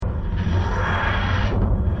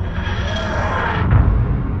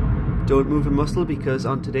Don't move a muscle, because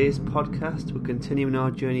on today's podcast we're continuing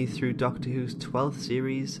our journey through Doctor Who's 12th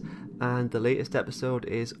series, and the latest episode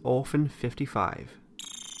is Orphan 55.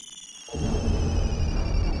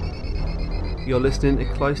 You're listening to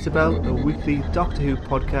Cloisterbell, a weekly Doctor Who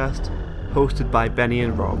podcast hosted by Benny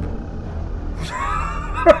and Rob.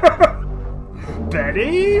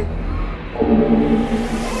 Benny?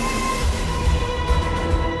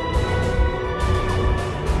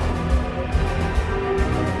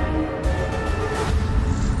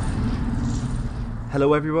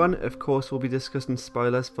 Hello everyone, of course we'll be discussing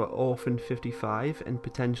spoilers for Orphan 55 and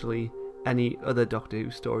potentially any other Doctor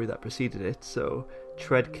Who story that preceded it, so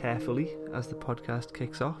tread carefully as the podcast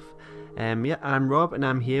kicks off. I'm Rob and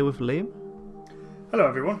I'm here with Liam. Hello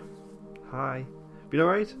everyone. Hi. Been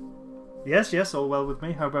alright? Yes, all well with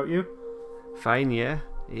me. How about you? Fine, yeah,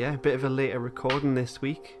 a bit of a later recording this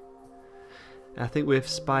week. I think with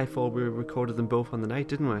Spyfall we recorded them both on the night,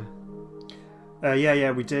 didn't we? Yeah,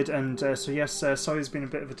 we did, and sorry there's been a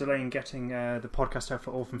bit of a delay in getting the podcast out for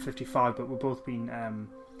Orphan 55, but we've both been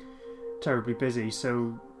terribly busy,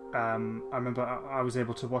 so I remember I was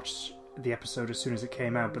able to watch the episode as soon as it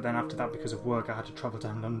came out, but then after that, because of work, I had to travel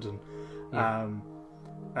down London, and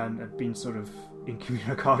I've been sort of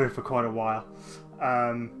incommunicado for quite a while,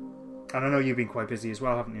 and I know you've been quite busy as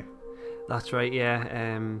well, haven't you? That's right,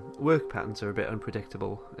 yeah. Work patterns are a bit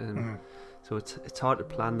unpredictable, so it's hard to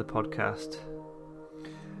plan the podcast.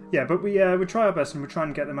 Yeah, but we try our best and we try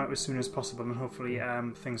and get them out as soon as possible, and hopefully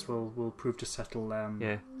things will prove to settle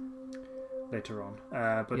later on.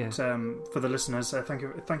 For the listeners, thank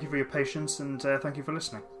you for your patience, and thank you for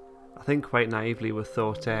listening. I think quite naively we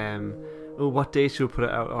thought, what day should we put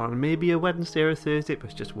it out on? Maybe a Wednesday or a Thursday, but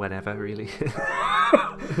it's just whenever, really.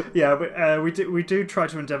 Yeah, but we do try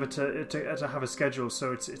to endeavour to have a schedule,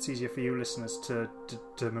 so it's easier for you listeners to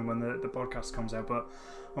determine when the podcast comes out. But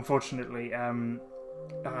unfortunately,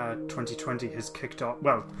 2020 has kicked off.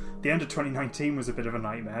 Well, the end of 2019 was a bit of a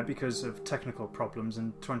nightmare because of technical problems,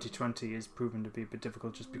 and 2020 is proven to be a bit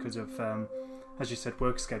difficult just because of, as you said,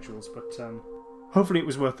 work schedules. But hopefully it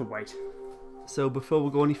was worth the wait. So before we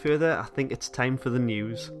go any further, I think it's time for the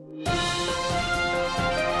news.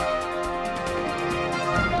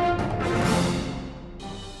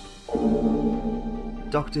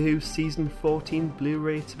 Doctor Who Season 14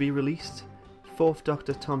 Blu-ray to be released. Fourth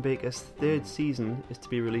Doctor Tom Baker's third season is to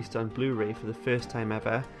be released on Blu-ray for the first time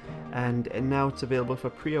ever, and now it's available for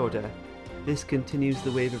pre-order. This continues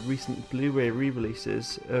the wave of recent Blu-ray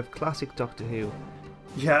re-releases of classic Doctor Who.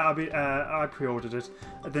 Yeah, I pre-ordered it.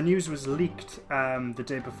 The news was leaked the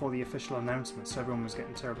day before the official announcement, so everyone was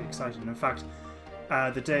getting terribly excited. In fact,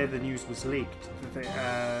 the day the news was leaked,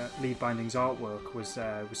 the Lee Bindings artwork was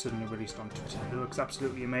suddenly released on Twitter. It looks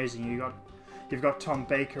absolutely amazing. You've got Tom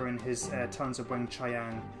Baker in his Talons of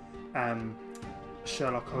Weng-Chiang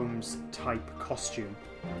Sherlock Holmes type costume,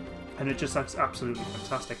 and it just looks absolutely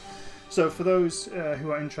fantastic. So for those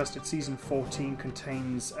who are interested, Season 14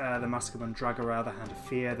 contains the Mask of Mandragora, the Hand of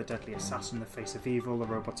Fear, the Deadly Assassin, the Face of Evil, the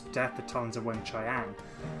Robots of Death, the Talons of Weng-Chiang.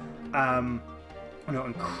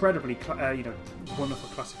 Incredibly wonderful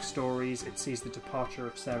classic stories. It sees the departure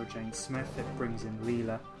of Sarah Jane Smith. It brings in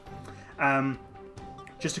Leela.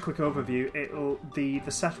 Just a quick overview.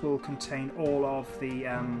 The set will contain all of the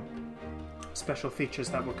special features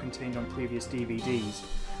that were contained on previous DVDs,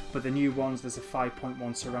 but the new ones, there's a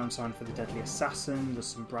 5.1 surround sound for the Deadly Assassin. There's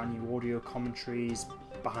some brand new audio commentaries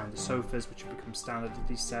behind the sofas, which have become standard of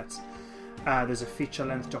these sets. There's a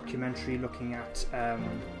feature-length documentary looking at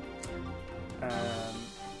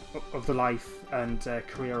of the life and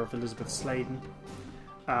career of Elizabeth Sladen.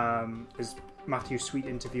 There's Matthew Sweet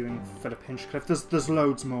interviewing Philip Hinchcliffe. There's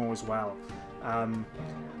loads more as well.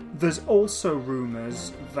 There's also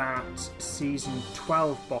rumours that Season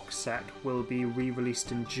 12 box set will be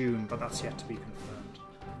re-released in June, but that's yet to be confirmed.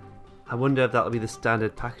 I wonder if that'll be the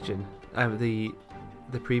standard packaging, the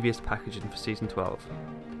previous packaging for Season 12.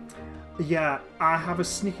 Yeah, I have a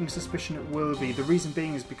sneaking suspicion it will be. The reason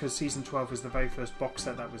being is because Season 12 was the very first box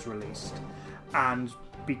set that was released, and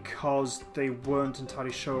because they weren't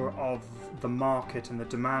entirely sure of the market and the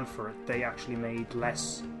demand for it, they actually made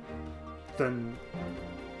less than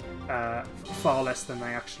far less than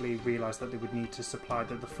they actually realised that they would need to supply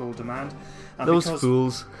the full demand. And those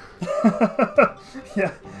fools.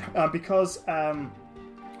 Yeah, because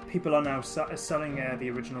people are now selling the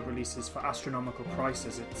original releases for astronomical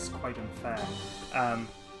prices. It's quite unfair.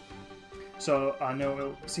 So I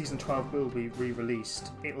know Season 12 will be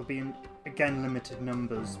re-released. It will be in, again, limited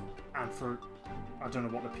numbers, and for, I don't know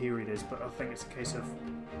what the period is, but I think it's a case of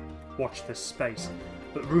watch this space.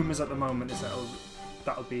 But rumours at the moment is that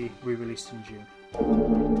that'll be re-released in June.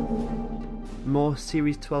 More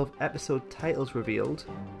Series 12 episode titles revealed.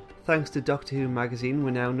 Thanks to Doctor Who magazine,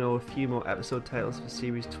 we now know a few more episode titles for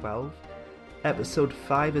Series 12. Episode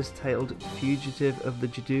 5 is titled Fugitive of the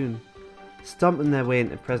Judoon. Stomping their way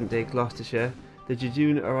into present-day Gloucestershire, the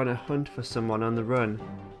Judoon are on a hunt for someone on the run.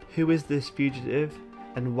 Who is this fugitive,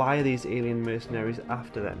 and why are these alien mercenaries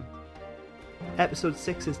after them? Episode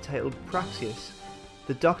 6 is titled Praxeus.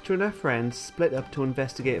 The Doctor and her friends split up to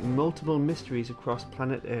investigate multiple mysteries across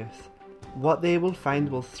planet Earth. What they will find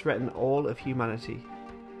will threaten all of humanity.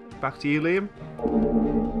 Back to you, Liam.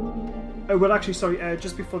 Well, actually, sorry,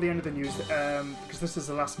 just before the end of the news, because this is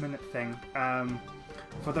a last-minute thing,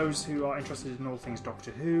 for those who are interested in all things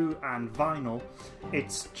Doctor Who and vinyl,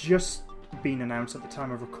 it's just been announced at the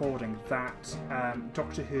time of recording that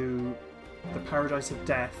Doctor Who, The Paradise of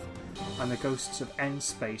Death, and The Ghosts of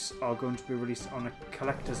N-Space are going to be released on a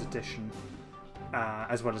collector's edition,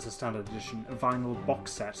 as well as a standard edition, a vinyl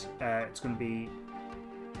box set. It's going to be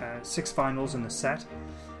 6 vinyls in the set.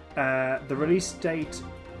 The release date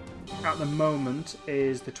at the moment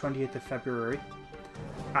is the 20th of February,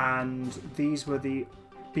 and these were the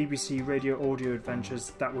BBC radio audio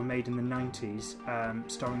adventures that were made in the 90s,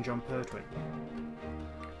 starring John Pertwee.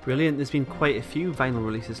 Brilliant. There's been quite a few vinyl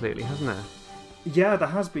releases lately, hasn't there? Yeah, there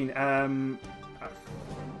has been. I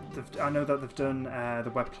know that they've done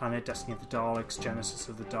The Web Planet, Destiny of the Daleks, Genesis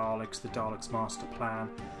of the Daleks Master Plan.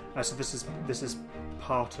 So this is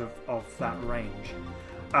part of that range.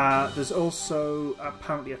 There's also,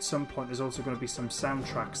 apparently at some point, there's also going to be some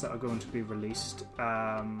soundtracks that are going to be released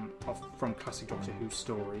from classic Doctor Who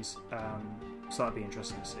stories. So that'd be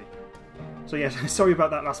interesting to see. So yeah, sorry about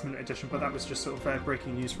that last minute edition, but that was just sort of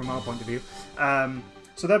breaking news from our point of view.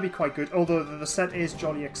 So that'd be quite good. Although the set is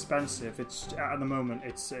jolly expensive. It's at the moment,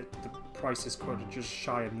 the price is quoted just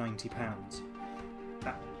shy of £90.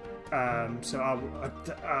 So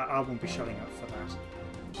I won't be shelling out for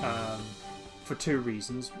that. For 2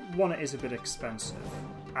 reasons. One, it is a bit expensive,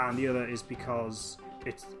 and the other is because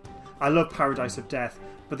I love Paradise of Death,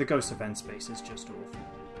 but the Ghost of N-Space is just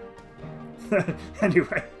awful.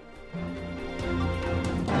 Anyway.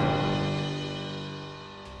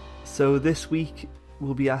 So this week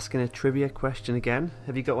we'll be asking a trivia question again.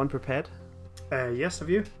 Have you got one prepared? Yes, have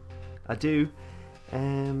you? I do.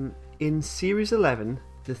 In Series 11,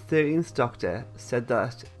 the 13th Doctor said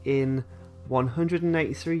that in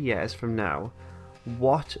 193 years from now,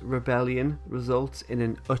 what rebellion results in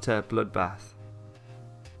an utter bloodbath?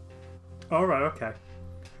 Alright, okay.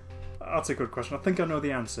 That's a good question. I think I know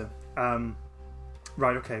the answer.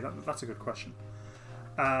 Right, okay, that's a good question.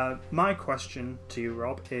 My question to you,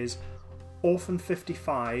 Rob, is Orphan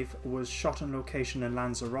 55 was shot on location in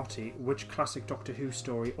Lanzarote. Which classic Doctor Who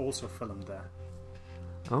story also filmed there?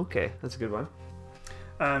 Okay, that's a good one.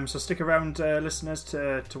 So stick around, listeners,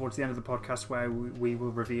 towards the end of the podcast where we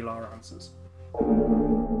will reveal our answers.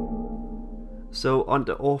 So on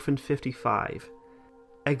to Orphan 55.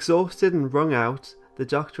 Exhausted and wrung out, the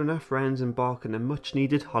Doctor and her friends embark on a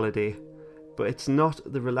much-needed holiday, but it's not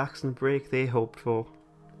the relaxing break they hoped for.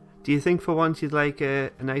 Do you think for once you'd like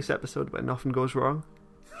a nice episode where nothing goes wrong?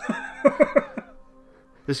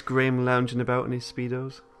 Just Graham lounging about in his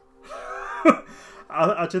Speedos.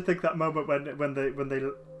 I did think that moment when they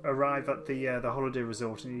arrive at the holiday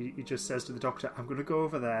resort, and he just says to the Doctor, "I'm going to go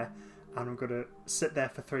over there, and I'm going to sit there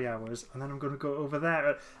for 3 hours, and then I'm going to go over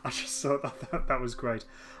there." I just thought that was great.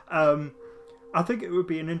 I think it would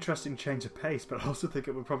be an interesting change of pace, but I also think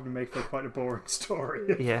it would probably make for quite a boring story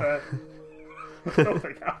if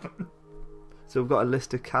nothing happened. So we've got a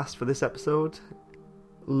list of cast for this episode.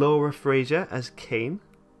 Laura Fraser as Kane.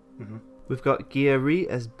 Mm-hmm. We've got Gia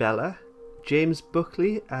as Bella. James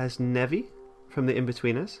Buckley as Nevi from The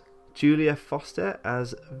Inbetweeners. Julia Foster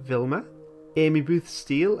as Vilma. Amy Booth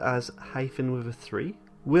Steele as -3.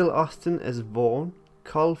 Will Austin as Vaughn.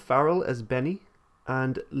 Colin Farrell as Benny.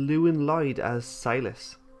 And Lewin Lloyd as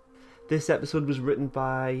Silas. This episode was written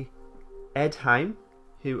by Ed Heim,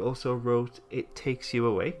 who also wrote It Takes You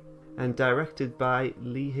Away, and directed by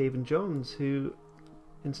Lee Haven-Jones, who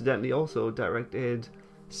incidentally also directed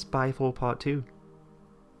Spyfall Part 2.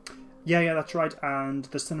 Yeah, that's right. And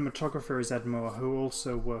the cinematographer is Ed Moore, who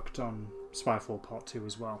also worked on Spyfall Part 2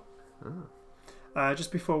 as well.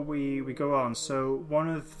 Just before we go on, so one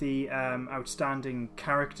of the outstanding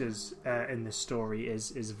characters in this story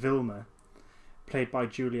is Vilma, played by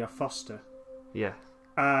Julia Foster. Yeah.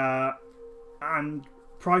 And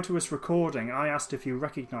prior to us recording, I asked if you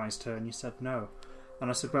recognised her, and you said no. And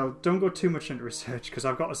I said, well, don't go too much into research, because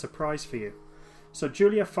I've got a surprise for you. So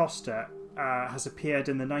Julia Foster has appeared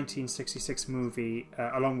in the 1966 movie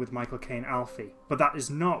along with Michael Caine Alfie, but that is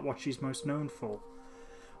not what she's most known for.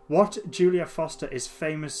 What Julia Foster is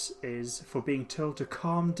famous is for being told to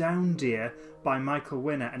calm down, dear, by Michael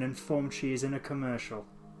Winner and informed she is in a commercial.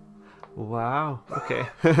 Wow. Okay.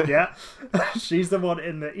 Yeah. She's the one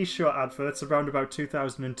in the Esure adverts around about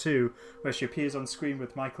 2002 where she appears on screen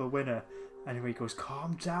with Michael Winner. And he goes,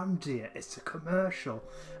 calm down, dear, it's a commercial.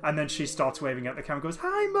 And then she starts waving at the camera and goes,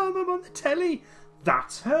 hi, Mum, I'm on the telly.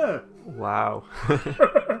 That's her. Wow.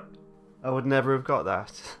 I would never have got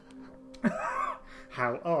that.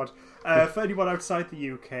 How odd. For anyone outside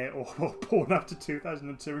the UK or born after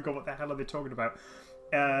 2002 and go, what the hell are they talking about?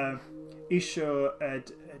 Esure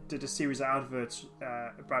did a series of adverts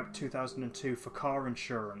about 2002 for car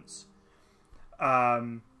insurance.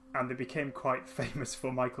 And they became quite famous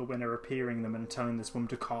for Michael Winner appearing in them and telling this woman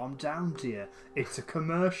to calm down, dear. It's a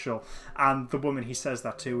commercial. And the woman he says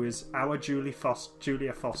that to is our Julia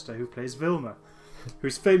Foster, who plays Vilma,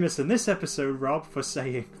 who's famous in this episode, Rob, for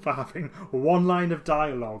having one line of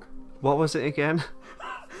dialogue. What was it again?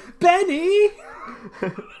 Benny!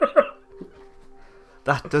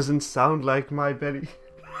 That doesn't sound like my Benny.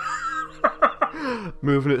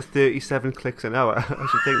 Moving at 37 clicks an hour. I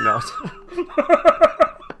should think not.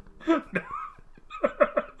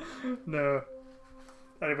 No.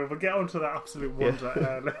 Anyway, we'll get on to that absolute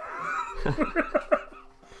wonder.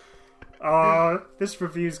 Yeah. This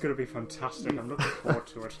review's going to be fantastic. I'm looking forward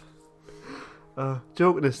to it.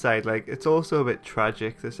 Joking aside, it's also a bit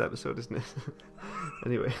tragic, this episode, isn't it?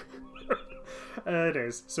 Anyway. It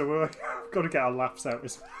is. So we're going to get our laughs out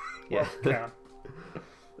as well as we can.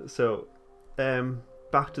 So,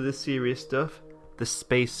 back to the serious stuff. The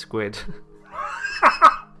space squid.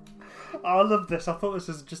 I love this. I thought this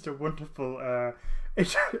was just a wonderful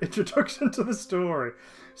introduction to the story.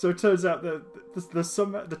 So it turns out that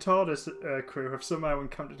the TARDIS crew have somehow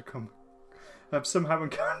encountered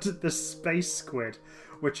this space squid,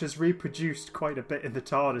 which has reproduced quite a bit in the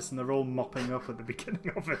TARDIS, and they're all mopping up at the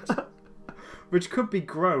beginning of it. Which could be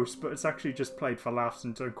gross, but it's actually just played for laughs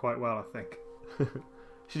and done quite well, I think.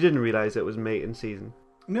 She didn't realise it was mating season.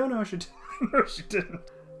 No, she didn't. No, she didn't.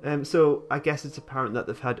 So I guess it's apparent that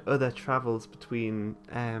they've had other travels between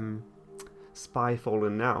Spyfall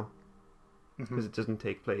and now, because it doesn't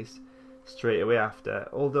take place straight away after.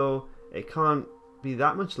 Although it can't be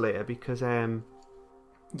that much later because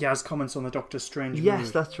Yaz comments on the Doctor Strange mood. Yes,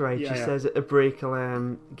 that's right. She says a break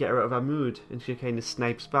will get her out of her mood, and she kind of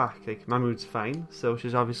snipes back like, my mood's fine. So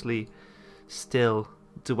she's obviously still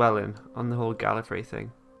dwelling on the whole Gallifrey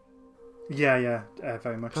thing. Yeah,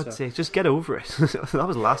 very much God's so. sake, just get over it. That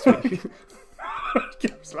was last week.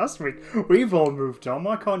 It was last week. We've all moved on.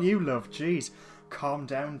 Why can't you, love? Jeez. Calm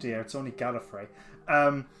down, dear. It's only Gallifrey.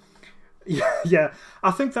 Yeah.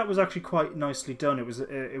 I think that was actually quite nicely done. It was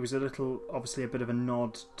a little, obviously, a bit of a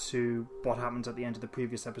nod to what happened at the end of the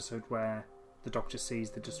previous episode where the Doctor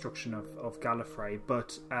sees the destruction of Gallifrey.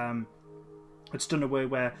 But it's done in a way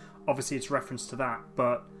where, obviously, it's reference to that,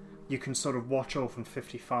 but you can sort of watch Orphan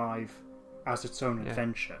 55 as its own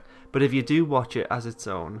adventure. But if you do watch it as its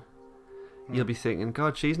own, you'll be thinking,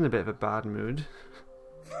 God, she's in a bit of a bad mood.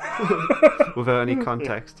 Without any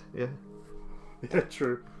context. Yeah,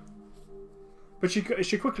 true. But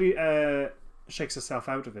she quickly shakes herself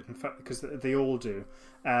out of it, in fact, because they all do.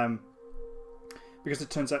 Because it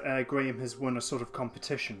turns out Graham has won a sort of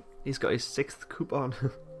competition. He's got his 6th coupon.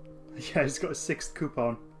 Yeah, he's got a 6th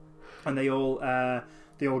coupon. And they all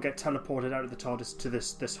get teleported out of the TARDIS to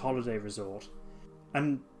this holiday resort.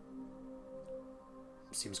 And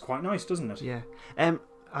seems quite nice, doesn't it? Yeah.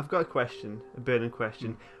 I've got a burning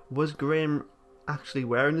question. Was Graham actually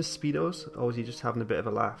wearing his Speedos, or was he just having a bit of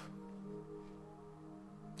a laugh?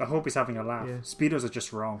 I hope he's having a laugh. Yeah. Speedos are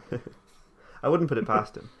just wrong. I wouldn't put it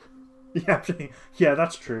past him. Yeah,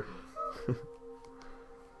 that's true.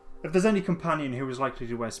 If there's any companion who was likely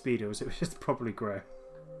to wear Speedos, it was probably Graham.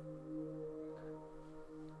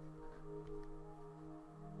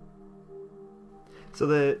 So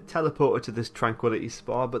they're teleported to this tranquility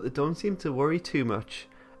spa, but they don't seem to worry too much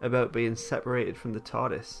about being separated from the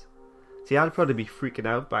TARDIS. See, I'd probably be freaking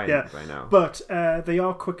out by now. But they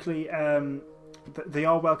are quickly... they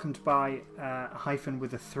are welcomed by Hyphen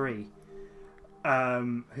with a 3,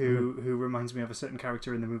 who reminds me of a certain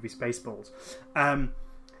character in the movie Spaceballs.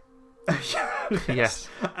 Yes.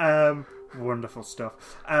 Wonderful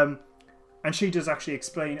stuff. And she does actually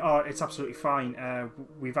explain, it's absolutely fine.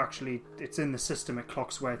 It's in the system, it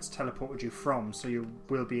clocks where it's teleported you from, so you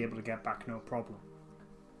will be able to get back no problem.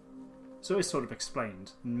 So it's sort of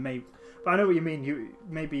explained. But I know what you mean.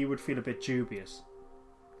 Maybe you would feel a bit dubious.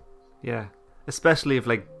 Yeah. Especially if,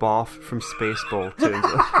 like, Barf from Spaceball turns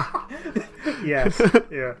up. Yes,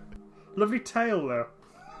 yeah. Lovely tale, though.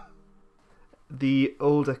 The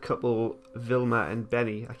older couple, Vilma and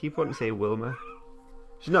Benny. I keep wanting to say Wilma.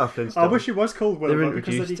 She's not a Flintstone. I wish it was called Wilma,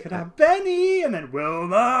 because then you could have Benny and then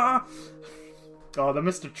Wilma. Oh, they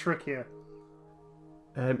missed a trick here.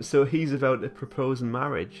 So he's about to propose in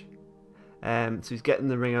marriage. So he's getting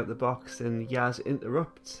the ring out of the box, and Yaz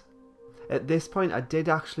interrupts. At this point, I did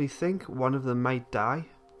actually think one of them might die.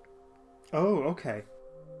 Oh, okay.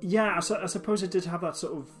 Yeah, I suppose it did have that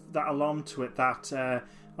sort of that alarm to it that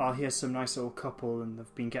here's some nice old couple and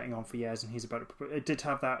they've been getting on for years and he's about to... It did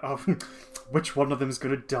have that which one of them is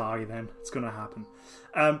going to die then? It's going to happen.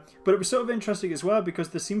 But it was sort of interesting as well because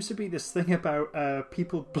there seems to be this thing about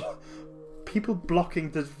people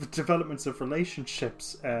blocking the developments of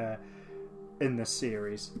relationships in this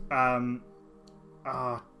series.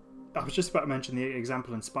 I was just about to mention the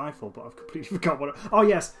example in Spyfall, but I've completely forgot what... Oh,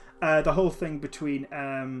 yes. The whole thing between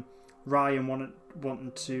Ryan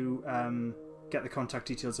wanting to get the contact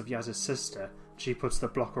details of Yaz's sister. She puts the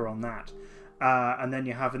blocker on that. And then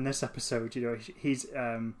you have in this episode, he's...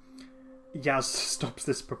 Yaz stops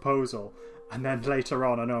this proposal. And then later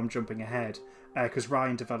on, I know I'm jumping ahead, because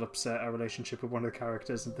Ryan develops a relationship with one of the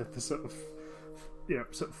characters and the sort of...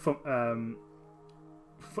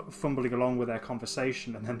 fumbling along with their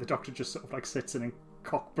conversation, and then the Doctor just sort of like sits in and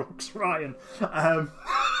cockblocks Ryan.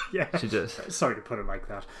 Yeah, she does. Sorry to put it like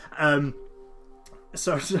that.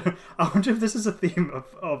 So I wonder if this is a theme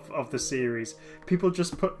of the series. People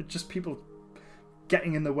people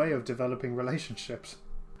getting in the way of developing relationships.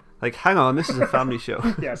 Like, hang on, this is a family show.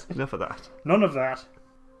 Yes, enough of that. None of that.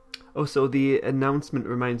 Oh, so the announcement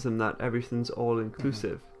reminds them that everything's all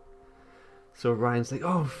inclusive. Mm-hmm. So Ryan's like,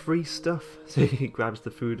 oh, free stuff. So he grabs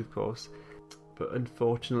the food, of course. But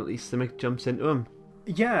unfortunately, Simic jumps into him.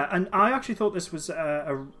 Yeah, and I actually thought this was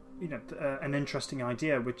an interesting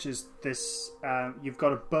idea, which is this: you've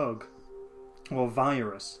got a bug or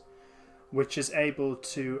virus, which is able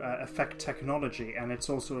to affect technology, and it's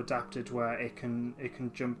also adapted where it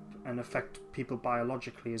can jump and affect people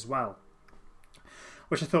biologically as well.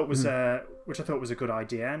 Which I thought was a good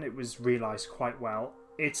idea, and it was realised quite well.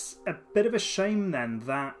 It's a bit of a shame then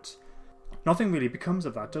that nothing really becomes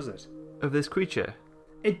of that, does it? Of this creature?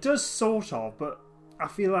 It does sort of, but I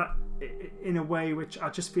feel that in a way which I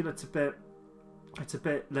just feel it's a bit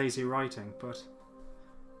lazy writing, but...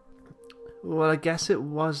 Well, I guess it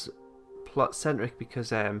was plot-centric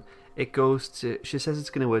because it goes to... She says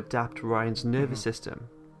it's going to adapt Ryan's nervous system.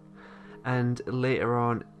 And later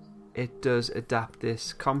on, it does adapt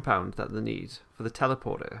this compound that they need for the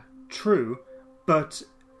teleporter. True. But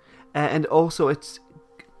and also it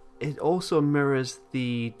also mirrors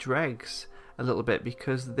the dregs a little bit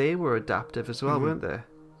because they were adaptive as well, weren't they?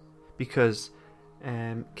 Because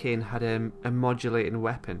Kane had a modulating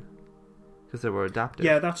weapon because they were adaptive.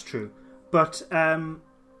 Yeah, that's true. But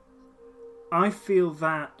I feel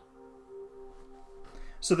that...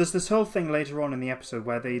 So there's this whole thing later on in the episode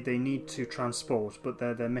where they need to transport, but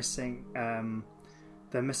they're missing the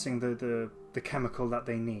chemical that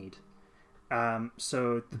they need.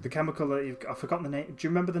 So the chemical that I've forgotten the name. Do you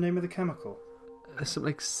remember the name of the chemical? Something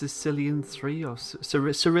like Sicilian 3 or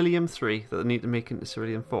Ceruleum 3 that they need to make into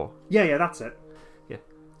Ceruleum 4. Yeah, that's it. Yeah,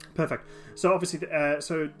 perfect. So obviously,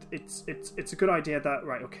 so it's a good idea that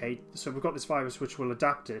right. Okay, so we've got this virus which will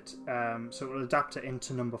adapt it. So it will adapt it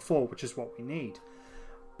into number 4, which is what we need.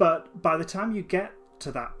 But by the time you get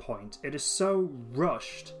to that point, it is so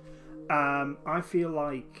rushed. I feel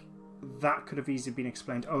like that could have easily been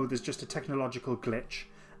explained. Oh, there's just a technological glitch.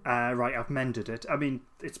 Right, I've mended it. I mean,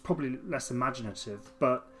 it's probably less imaginative,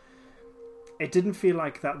 but it didn't feel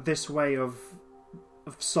like that this way of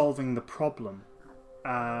solving the problem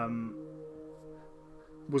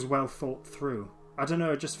was well thought through. I don't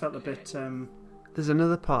know, it just felt a bit... There's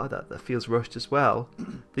another part of that feels rushed as well.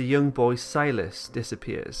 The young boy Silas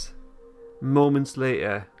disappears. Moments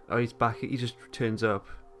later, he's back, he just turns up,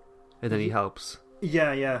 and then he helps.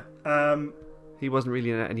 Yeah. He wasn't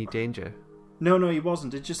really in any danger. No, he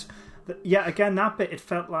wasn't. It just... Yeah, again, that bit, it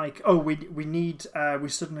felt like, oh, we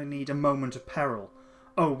suddenly need a moment of peril.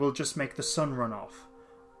 Oh, we'll just make the sun run off.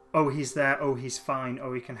 Oh, he's there. Oh, he's fine.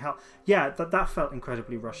 Oh, he can help. Yeah, that felt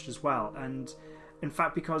incredibly rushed as well. And in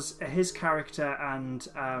fact, because his character and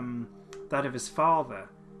that of his father,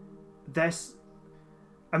 there's...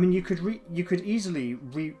 I mean, you could easily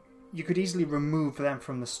remove them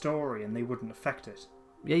from the story and they wouldn't affect it.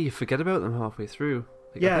 Yeah, you forget about them halfway through.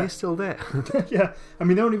 Like, yeah. Are they still there? Yeah. I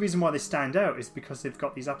mean, the only reason why they stand out is because they've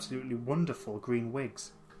got these absolutely wonderful green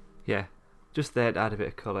wigs. Yeah. Just there to add a bit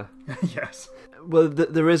of colour. Yes. Well,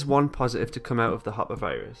 there is one positive to come out of the Hopper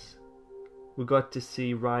virus. We got to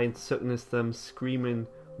see Ryan sucking his thumb, screaming,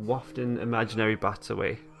 wafting imaginary bats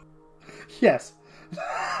away. Yes.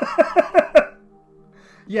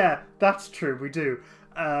 Yeah, that's true, we do.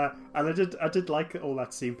 And I did like all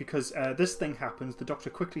that scene because this thing happens, the Doctor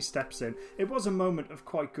quickly steps in. It was a moment of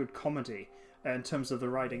quite good comedy in terms of the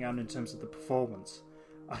writing and in terms of the performance.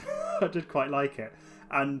 I did quite like it.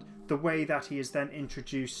 And the way that he is then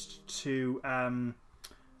introduced to...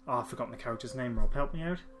 I've forgotten the character's name, Rob. Help me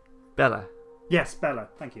out. Bella. Yes, Bella.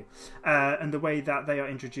 Thank you. And the way that they are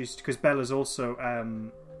introduced... Because Bella's also...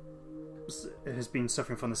 has been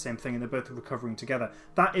suffering from the same thing and they're both recovering together.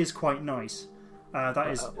 That is quite nice. That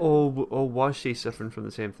is... Or was she suffering from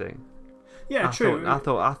the same thing? Yeah, true. I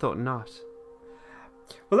thought not.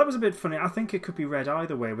 Well, that was a bit funny. I think it could be read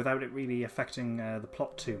either way without it really affecting the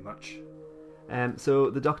plot too much. So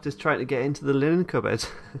the Doctor's trying to get into the linen cupboard.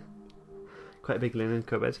 Quite a big linen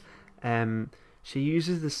cupboard. She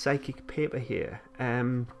uses the psychic paper here.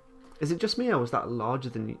 Is it just me, or was that larger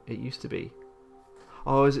than it used to be?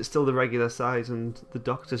 Or is it still the regular size and the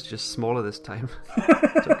Doctor's just smaller this time?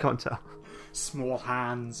 I can't tell. Small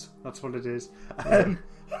hands. That's what it is. I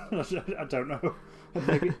don't know.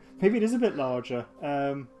 Maybe it is a bit larger.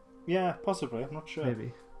 Yeah, possibly. I'm not sure.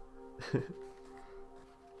 Maybe.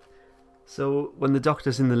 So when the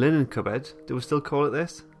Doctor's in the linen cupboard, do we still call it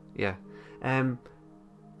this? Yeah.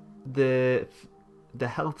 The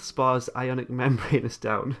health spa's ionic membrane is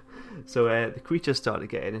down, so the creatures start to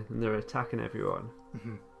get in and they're attacking everyone.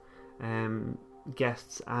 Mm-hmm.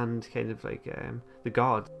 Guests and kind of like the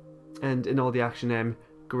guard. And in all the action,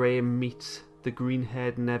 Graham meets the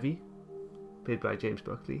green-haired Nevi, played by James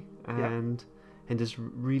Buckley, and his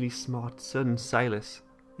really smart son Silas.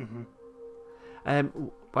 Mm-hmm.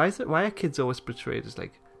 Why are kids always portrayed as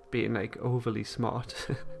like being like overly smart?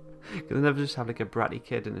 Because they never just have like a bratty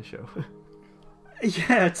kid in a show.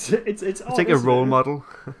 Yeah, it's odd, like a role model.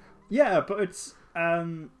 Yeah, but it's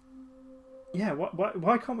yeah.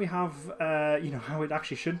 Why can't we have how it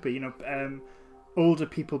actually should be? Older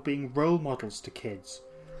people being role models to kids.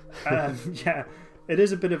 Yeah, it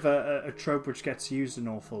is a bit of a trope which gets used an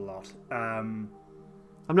awful lot.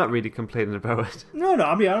 I'm not really complaining about it. No,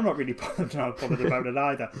 I mean, I'm not really bothered about it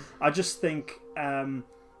either. I just think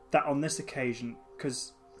that on this occasion,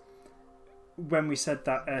 because when we said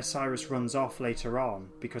that Cyrus runs off later on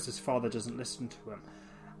because his father doesn't listen to him,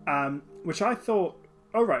 which I thought,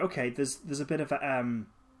 oh right, okay, there's a bit of a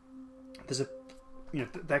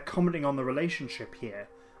they're commenting on the relationship here,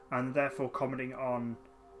 and therefore commenting on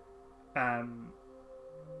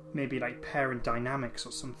maybe like parent dynamics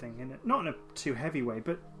or something in it. Not in a too heavy way,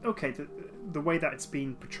 but okay, the way that it's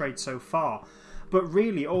been portrayed so far. But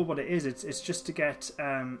really, all what it is, it's just to get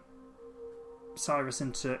Cyrus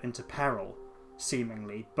into peril,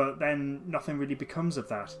 seemingly. But then nothing really becomes of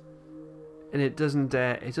that. And it doesn't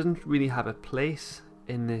really have a place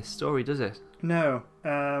in this story, does it? No,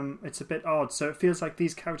 it's a bit odd. So it feels like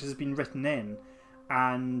these characters have been written in,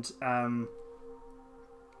 and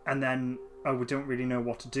then we don't really know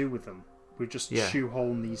what to do with them. We just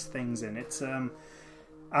shoehorn these things in. It's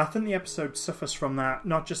I think the episode suffers from that,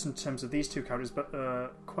 not just in terms of these two characters, but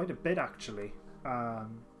quite a bit actually,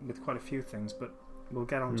 with quite a few things. But we'll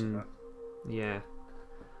get onto that. Yeah,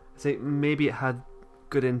 I think maybe it had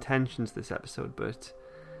good intentions this episode, but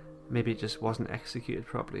maybe it just wasn't executed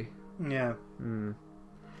properly. Yeah.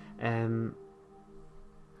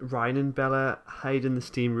 Ryan and Bella hide in the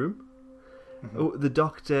steam room. Mm-hmm. Oh, the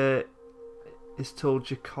Doctor is told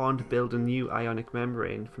you can't build a new ionic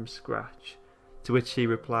membrane from scratch, to which he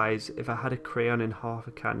replies, if I had a crayon and half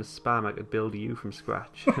a can of Spam, I could build you from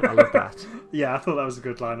scratch. I love that. Yeah, I thought that was a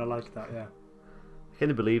good line. I liked that, yeah. I kind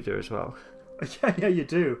of believed her as well. Yeah, you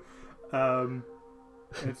do. I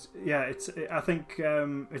think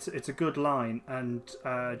it's a good line, and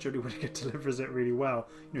Jodie Whittaker delivers it really well.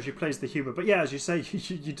 She plays the humour, but yeah, as you say,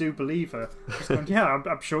 you do believe her. She's going, yeah,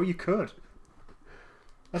 I'm sure you could.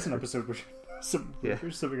 That's an episode which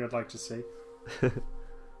something I'd like to see.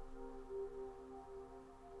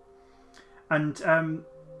 And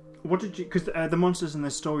what did you? Because the monsters in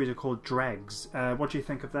this story are called dregs. What do you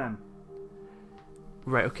think of them?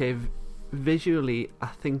 Right. Okay. Visually, I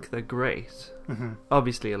think they're great. Mm-hmm.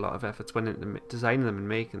 Obviously, a lot of efforts went into designing them and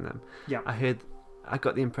making them. Yeah. I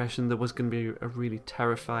got the impression there was going to be a really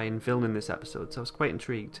terrifying villain in this episode, so I was quite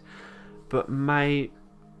intrigued. But my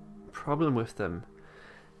problem with them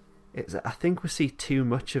is that I think we see too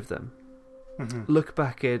much of them. Mm-hmm. Look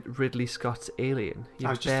back at Ridley Scott's Alien. You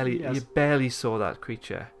barely saw that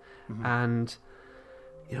creature, mm-hmm. and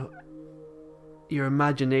your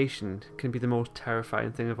imagination can be the most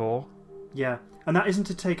terrifying thing of all. Yeah, and that isn't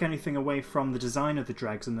to take anything away from the design of the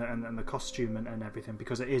dregs and the costume and everything,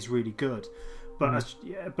 because it is really good. But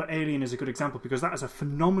but Alien is a good example because that is a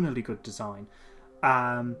phenomenally good design,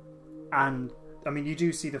 and I mean you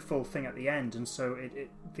do see the full thing at the end, and so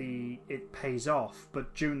it pays off.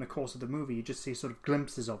 But during the course of the movie, you just see sort of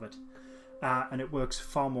glimpses of it, and it works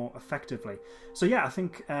far more effectively. So yeah, I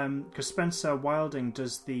think because Spencer Wilding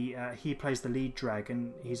does he plays the lead dreg,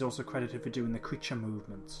 and he's also credited for doing the creature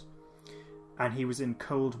movements. And he was in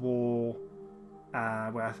Cold War,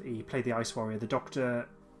 where he played the Ice Warrior, the Doctor,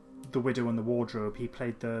 the Widow, and the Wardrobe. He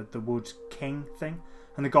played the Wood King thing,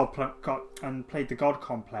 and played the God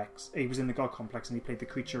Complex. He was in the God Complex, and he played the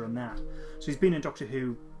creature in that. So he's been in Doctor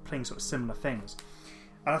Who playing sort of similar things.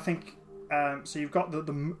 And I think so. You've got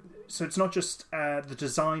so it's not just the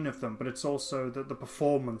design of them, but it's also the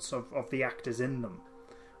performance of the actors in them.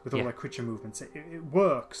 With all their creature movements, it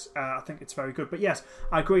works. I think it's very good. But yes,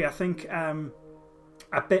 I agree. I think a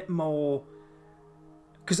bit more,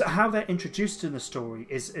 because how they're introduced in the story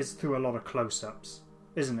is through a lot of close-ups,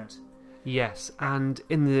 isn't it? Yes, and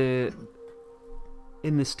in the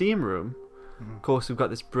steam room, of course, we've got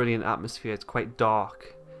this brilliant atmosphere. It's quite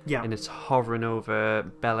dark, and it's hovering over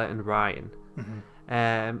Bella and Ryan.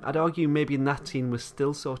 I'd argue maybe in that scene we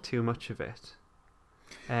still saw too much of it.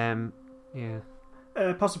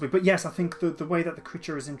 Possibly, but yes, I think the way that the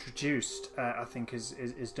creature is introduced, I think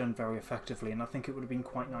is done very effectively, and I think it would have been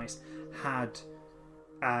quite nice had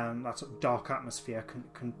that sort of dark atmosphere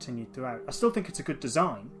continued throughout. I still think it's a good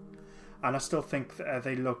design, and I still think that,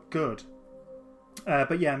 they look good.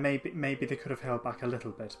 But yeah, maybe they could have held back a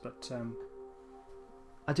little bit. But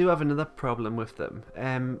I do have another problem with them.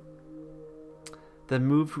 They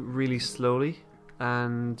move really slowly,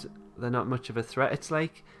 and they're not much of a threat. It's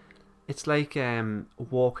like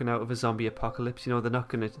walking out of a zombie apocalypse. You know, they're not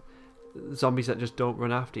going to... Zombies that just don't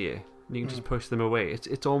run after you. And you can just push them away.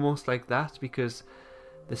 It's almost like that, because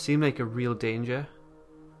they seem like a real danger.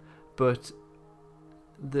 But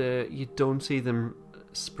you don't see them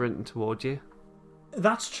sprinting towards you.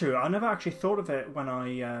 That's true. I never actually thought of it when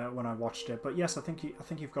I watched it. But yes, I think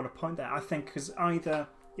you've got a point there. I think because either...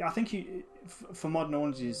 Yeah, I think for modern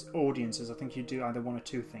audiences, I think you do either one or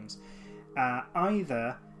two things.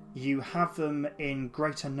 Either... you have them in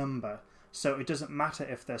greater number, so it doesn't matter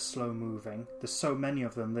if they're slow moving. There's so many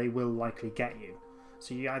of them, they will likely get you.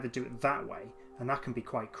 So you either do it that way, and that can be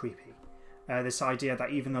quite creepy. This idea that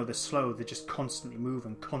even though they're slow, they're just constantly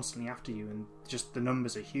moving, constantly after you, and just the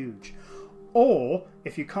numbers are huge. Or,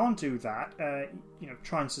 if you can't do that,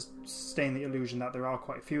 try and sustain the illusion that there are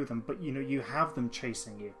quite a few of them, but you have them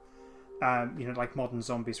chasing you. Like modern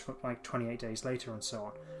zombies from like 28 Days Later and so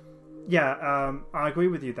on. Yeah, I agree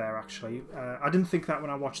with you there. Actually, I didn't think that when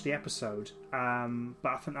I watched the episode, but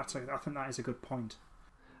I think that is a good point.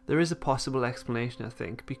 There is a possible explanation, I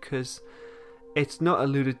think, because it's not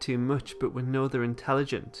alluded to much, but we know they're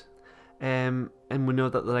intelligent, and we know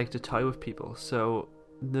that they like to toy with people, so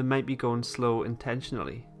they might be going slow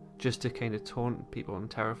intentionally, just to kind of taunt people and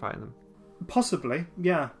terrify them. Possibly,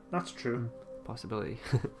 yeah, that's true. Possibility.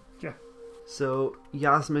 Yeah. So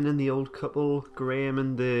Yasmin and the old couple, Graham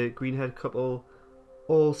and the greenhead couple,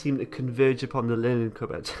 all seem to converge upon the linen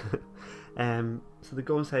cupboard. So they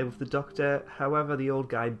go inside with the Doctor. However, the old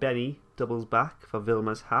guy Benny doubles back for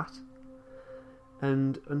Vilma's hat,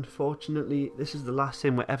 and unfortunately, this is the last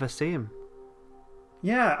time we ever see him.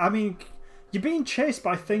 Yeah, I mean, you're being chased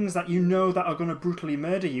by things that you know that are going to brutally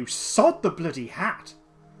murder you. Sod the bloody hat.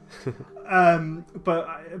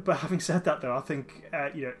 But having said that, though, I think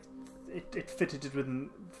it fitted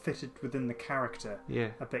within the character. Yeah.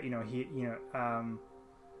 I bet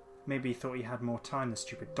maybe he thought he had more time. The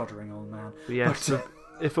stupid doddering old man. Yeah. So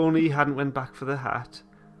if only he hadn't went back for the hat,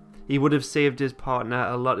 he would have saved his partner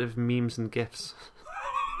a lot of memes and gifs.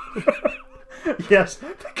 Yes,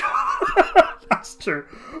 that's true.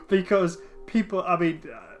 Because people, I mean,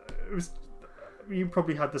 you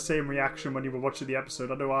probably had the same reaction when you were watching the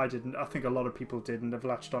episode. I know I didn't. I think a lot of people did, and have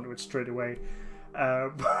latched onto it straight away.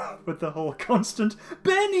 With the whole constant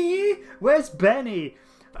Benny, where's Benny?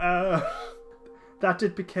 That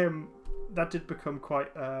did become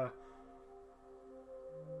quite.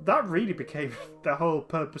 That really became the whole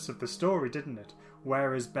purpose of the story, didn't it?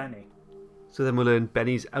 Where is Benny? So then we learn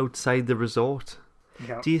Benny's outside the resort.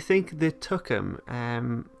 Yeah. Do you think they took him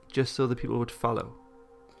just so the people would follow?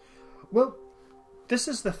 Well, this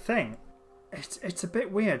is the thing. It's a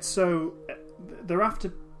bit weird. So they're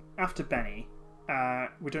after Benny.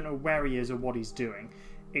 We don't know where he is or what he's doing.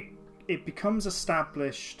 It becomes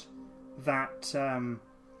established that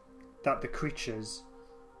that the creatures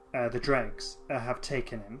the dregs have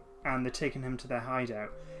taken him, and they're taking him to their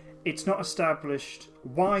hideout. It's not established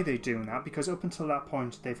why they're doing that, because up until that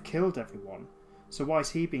point they've killed everyone. So why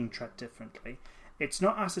is he being treated differently? It's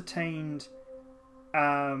not ascertained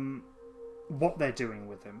what they're doing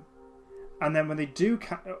with him. And then when they do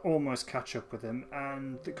almost catch up with him,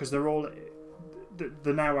 and because they're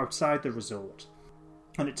now outside the resort,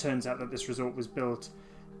 and it turns out that this resort was built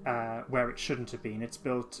where it shouldn't have been. It's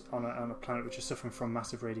built on a planet which is suffering from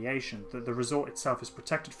massive radiation. The resort itself is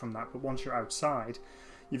protected from that, but once you're outside,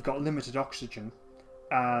 you've got limited oxygen.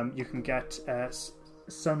 You can get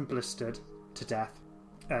sun blistered to death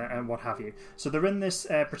and what have you. So they're in this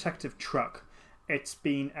protective truck. It's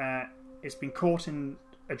been caught in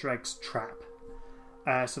a dreg's trap.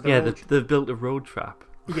 They've built a road trap.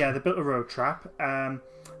 Yeah, they built a road trap, and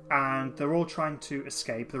they're all trying to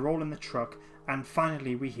escape. They're all in the truck, and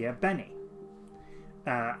finally we hear Benny.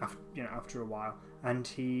 After a while, and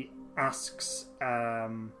he asks,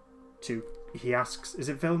 is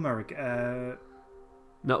it Vilma?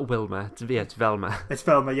 Not Wilma. It's Velma. It's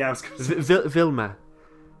Velma. Yeah, I was going to say. Vilma.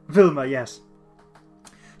 Vilma, yes.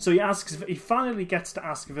 So he finally gets to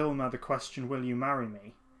ask Vilma the question, "Will you marry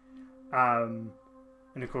me?"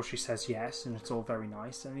 And of course she says yes, and it's all very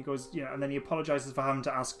nice. And he goes, and then he apologises for having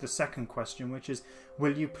to ask the second question, which is,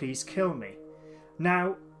 "Will you please kill me?"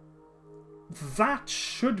 Now, that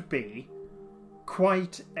should be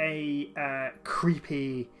quite a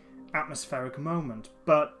creepy, atmospheric moment,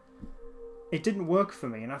 but it didn't work for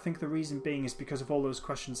me, and I think the reason being is because of all those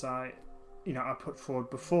questions I put forward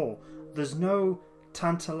before. There's no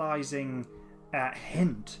tantalising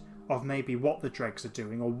hint of maybe what the dregs are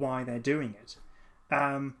doing or why they're doing it.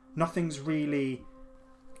 Nothing's really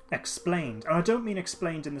explained, and I don't mean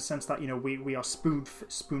explained in the sense that we are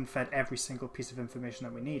spoon-fed every single piece of information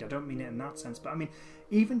that we need. I don't mean it in that sense, but I mean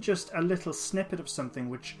even just a little snippet of something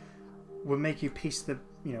which will make you piece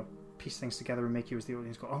things together and make you as the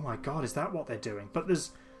audience go, "Oh my god, is that what they're doing?" But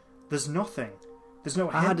there's nothing. There's no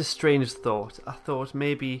hint. I had a strange thought. I thought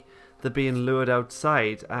maybe they're being lured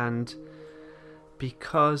outside, and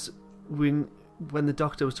because when the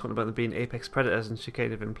Doctor was talking about them being apex predators, and she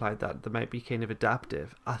kind of implied that they might be kind of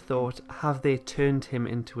adaptive, I thought, have they turned him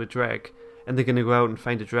into a dreg, and they're going to go out and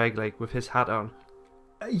find a dreg with his hat on?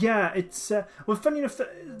 Yeah, it's funny enough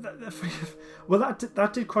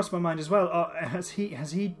that did cross my mind as well. Has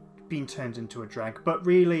he been turned into a dreg? But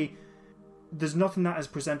really, there's nothing that has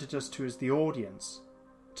presented us to as the audience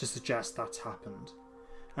to suggest that's happened.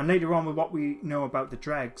 And later on, with what we know about the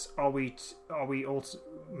dregs, are we also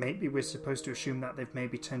maybe we're supposed to assume that they've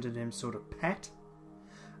maybe turned into him sort of pet?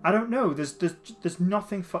 I don't know. There's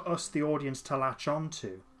nothing for us, the audience, to latch on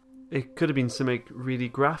to. It could have been something really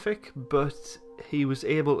graphic, but he was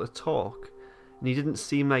able to talk, and he didn't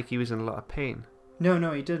seem like he was in a lot of pain.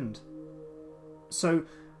 No, he didn't. So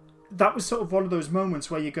that was sort of one of those moments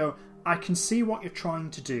where you go, I can see what you're trying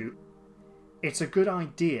to do. It's a good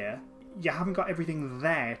idea. You haven't got everything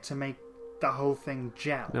there to make the whole thing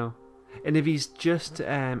gel. No. And if he's just,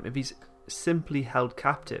 if he's simply held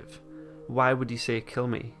captive, why would he say, "Kill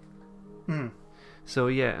me"? So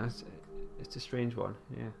yeah, it's a strange one,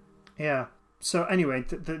 yeah. Yeah. So anyway,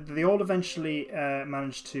 they all eventually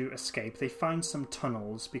manage to escape. They find some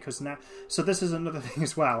tunnels, because now... So this is another thing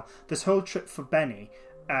as well. This whole trip for Benny,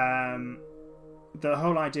 the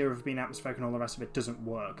whole idea of being atmospheric and all the rest of it doesn't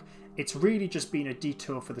work. It's really just been a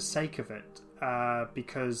detour for the sake of it,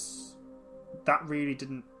 because that really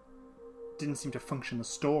didn't seem to function the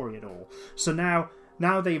story at all. So now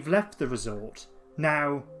they've left the resort.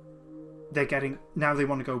 Now they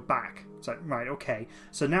want to go back. It's like, right, okay.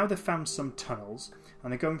 So now they've found some tunnels,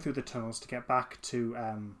 and they're going through the tunnels to get back to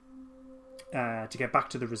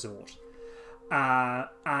the resort.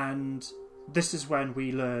 And this is when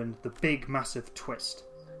we learn the big, massive twist,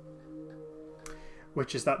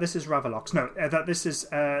 which is that this is Ravalox. No, that this is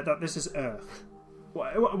Earth.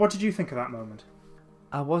 What did you think of that moment?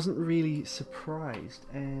 I wasn't really surprised.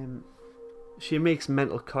 She makes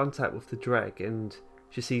mental contact with the dreg, and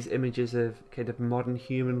she sees images of kind of modern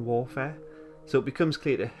human warfare. So it becomes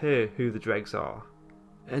clear to her who the dregs are.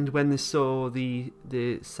 And when they saw the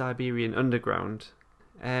Siberian underground,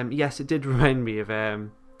 yes, it did remind me of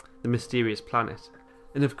the Mysterious Planet.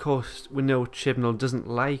 And of course, we know Chibnall doesn't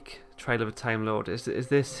like Trial of a Time Lord. Is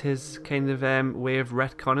this his kind of way of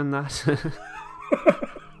retconning that?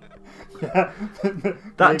 Yeah,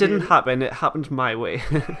 that didn't happen. It happened my way.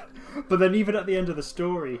 But then, even at the end of the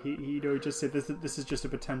story, he just said this is just a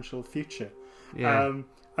potential future. Yeah.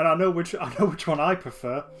 And I know which one I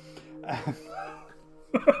prefer.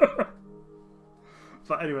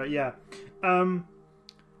 But anyway, yeah.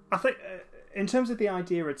 I think in terms of the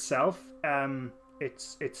idea itself,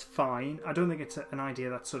 it's fine. I don't think it's an idea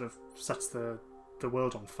that sort of sets the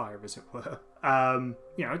world on fire, as it were.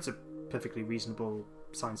 It's a perfectly reasonable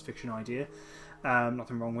science fiction idea.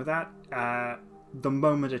 Nothing wrong with that. The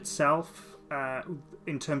moment itself,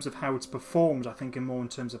 in terms of how it's performed, I think, and more in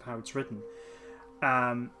terms of how it's written,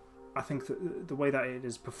 I think that the way that it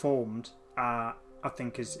is performed, I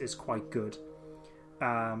think is quite good,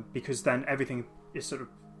 because then everything is sort of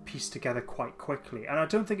pieced together quite quickly. And I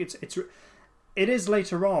don't think it is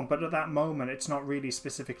later on, but at that moment, it's not really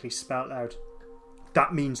specifically spelled out.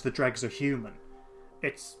 That means the dregs are human.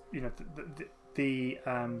 It's the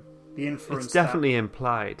inference. It's definitely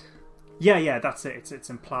implied. Yeah, that's it. It's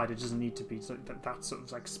implied. It doesn't need to be that sort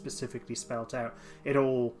of like specifically spelled out. It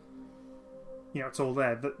all, it's all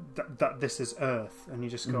there. That this is Earth, and you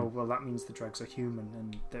just go, well, that means the dregs are human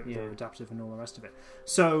and they're adaptive and all the rest of it.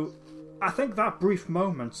 So, I think that brief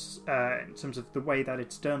moment, in terms of the way that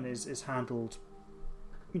it's done, is handled,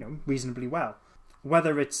 reasonably well.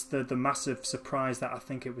 Whether it's the massive surprise that I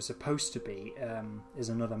think it was supposed to be is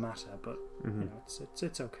another matter, but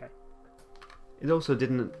it's okay. It also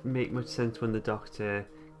didn't make much sense when the Doctor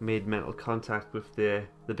made mental contact with the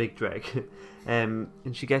big dreg, and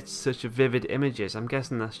she gets such vivid images. I'm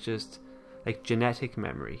guessing that's just like genetic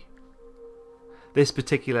memory. This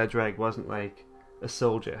particular dreg wasn't like a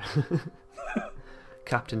soldier.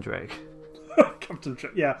 Captain Dreg. Captain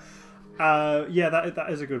Dreg, yeah. That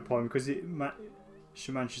is a good point, because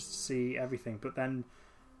she manages to see everything, but then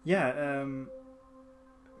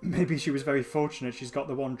maybe she was very fortunate. She's got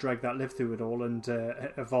the one dreg that lived through it all and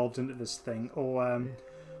evolved into this thing, or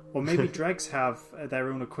maybe dregs have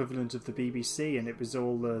their own equivalent of the BBC, and it was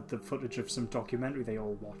all the footage of some documentary they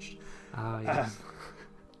all watched. Yes.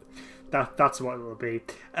 That's what it will be.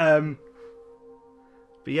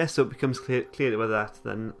 But yes, so it becomes clear with that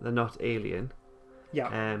then they're not alien.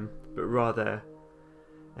 Yeah. But rather,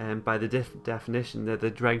 by the definition, they're the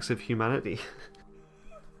dregs of humanity.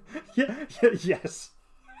 Yes.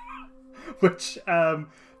 Which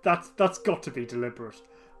that's got to be deliberate.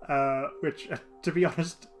 Which, to be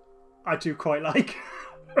honest, I do quite like.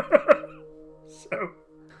 So,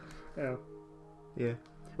 yeah. Yeah.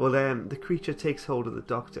 Well, the creature takes hold of the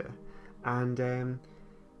Doctor, and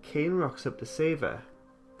Kane rocks up to save her.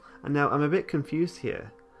 And now I'm a bit confused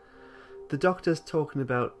here. The Doctor's talking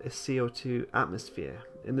about a CO2 atmosphere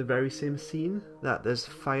in the very same scene that there's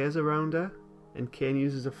fires around her, and Kane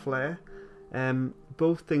uses a flare.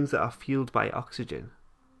 Both things that are fueled by oxygen.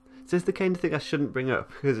 Is this the kind of thing I shouldn't bring up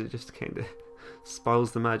because it just kind of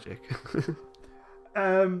spoils the magic?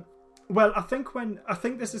 Well, I think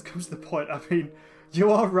this comes to the point. I mean,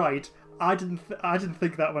 you are right. I didn't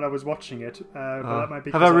think that when I was watching it. But that might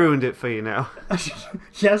be have I ruined it for you now?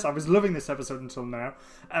 Yes, I was loving this episode until now.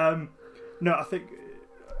 No, I think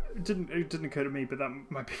it didn't occur to me, but that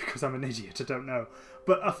might be because I'm an idiot. I don't know.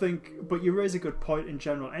 But you raise a good point in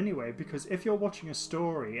general anyway, because if you're watching a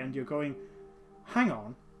story and you're going, hang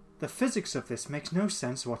on, the physics of this makes no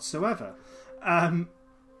sense whatsoever. I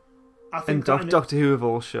think Doctor Who of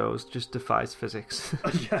all shows just defies physics.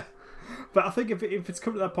 Yeah. But I think if it's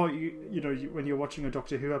come to that point, when you're watching a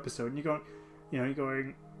Doctor Who episode and you're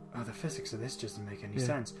going, oh, the physics of this just doesn't make any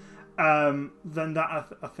sense. Then that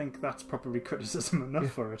I think that's probably criticism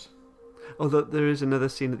enough for it. Although there is another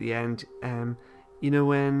scene at the end,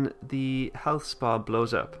 when the health spa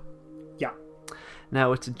blows up. Yeah.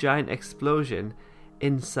 Now it's a giant explosion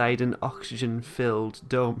inside an oxygen-filled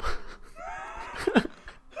dome.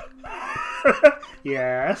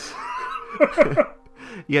 Yes.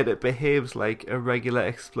 Yet it behaves like a regular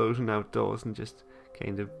explosion outdoors and just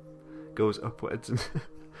kind of goes upwards and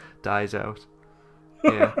dies out.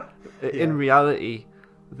 Yeah. In reality,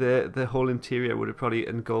 the whole interior would have probably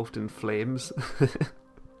engulfed in flames.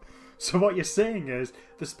 So what you're saying is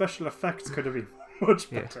the special effects could have been much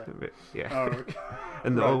better. Yeah. Oh, okay.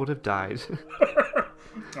 And they all would have died.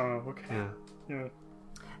 Oh, okay. Yeah.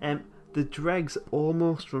 The dregs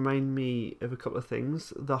almost remind me of a couple of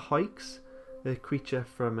things. The Hikes, the creature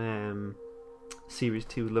from Series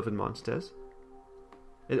 2 Love and Monsters.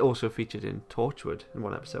 It also featured in Torchwood in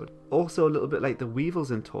one episode. Also a little bit like the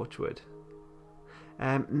Weevils in Torchwood.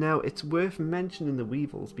 Now, it's worth mentioning the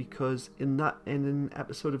Weevils because in an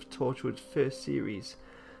episode of Torchwood's first series,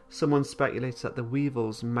 someone speculates that the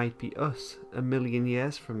Weevils might be us 1,000,000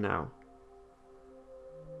 years from now.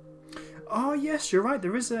 Oh yes, you're right.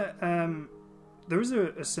 There is a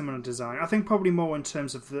similar design. I think probably more in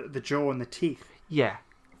terms of the jaw and the teeth. Yeah.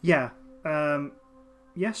 Yeah.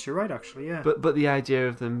 Yes, you're right. Actually, yeah. But the idea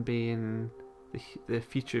of them being the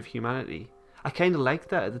future of humanity, I kind of liked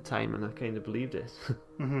that at the time, and I kind of believed it.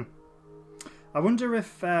 Mm-hmm. I wonder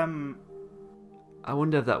if I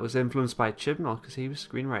wonder if that was influenced by Chibnall, because he was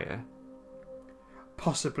screenwriter.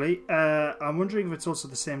 possibly. I'm wondering if it's also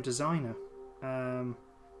the same designer. I'm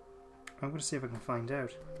going to see if I can find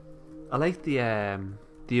out. I like the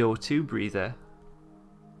O2 breather.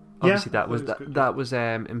 Obviously, Yeah, that was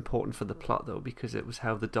important for the plot, though, because it was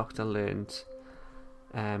how the Doctor learned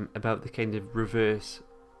about the kind of reverse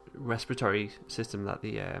respiratory system that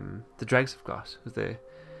the dregs have got, because they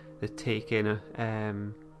take in a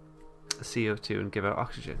CO2 and give out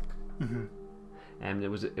oxygen. Mm-hmm. And it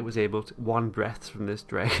was able to, one breath from this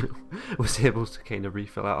dreg was able to kind of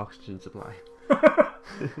refill our oxygen supply.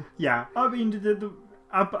 Yeah, I mean,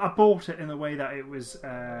 I bought it in the way that it was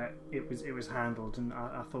handled, and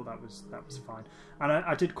I thought that was fine. And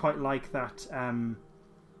I did quite like that.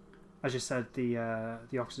 As you said,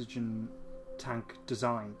 the oxygen tank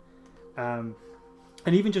design, and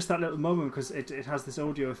even just that little moment, because it has this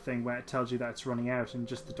audio thing where it tells you that it's running out, and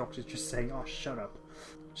just the Doctor's just saying, "Oh, shut up."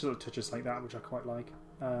 Just little touches like that, which I quite like.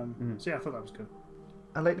 So yeah, I thought that was good.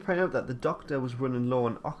 I'd like to find out that the Doctor was running low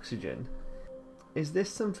on oxygen. Is this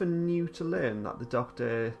something new to learn, that the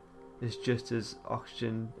Doctor is just as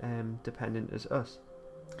oxygen dependent as us?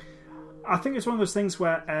 I think it's one of those things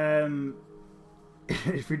where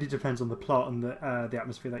it really depends on the plot and the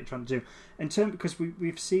atmosphere that you're trying to do. Because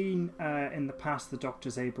we've seen in the past the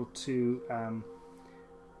Doctor's able to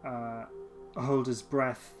hold his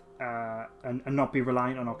breath and not be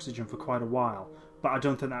reliant on oxygen for quite a while, but I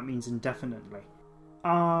don't think that means indefinitely.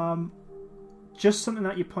 Just something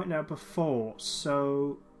that you pointed out before.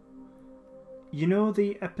 So, you know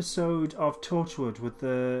the episode of Torchwood with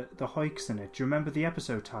the Hoyks in it? Do you remember the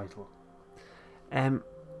episode title?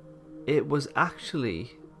 It was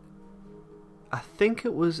actually, I think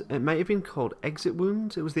it might have been called Exit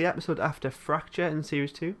Wounds. It was the episode after Fracture in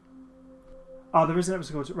Series 2. Oh, there is an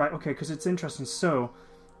episode called... Right, okay, because it's interesting. So,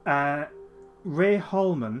 Ray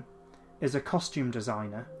Holman is a costume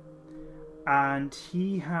designer, and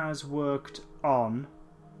he has worked on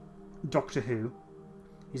Doctor Who.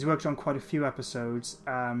 He's worked on quite a few episodes,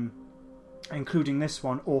 including this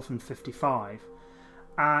one, Orphan 55,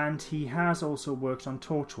 and he has also worked on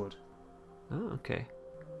Torchwood. Oh, okay.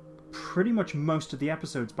 Pretty much most of the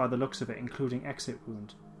episodes, by the looks of it, including Exit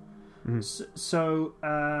Wound.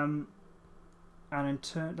 Mm. And in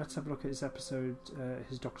turn, let's have a look at his episode,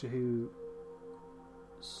 his Doctor Who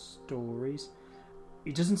stories.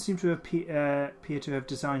 He doesn't seem to appear to have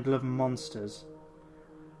designed Love and Monsters.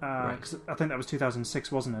 Right. 'Cause I think that was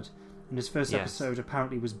 2006, wasn't it? And his first episode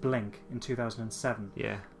apparently was Blink in 2007.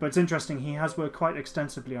 Yeah. But it's interesting, he has worked quite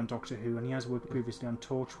extensively on Doctor Who, and he has worked previously on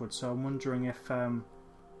Torchwood, so I'm wondering if...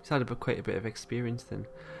 He's had quite a bit of experience then.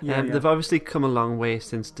 Yeah. They've obviously come a long way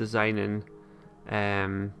since designing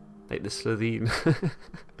like the Slitheen.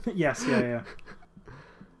 Yes, yeah.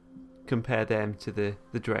 Compare them to the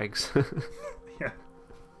dregs. Yeah.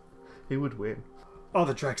 Who would win? Oh,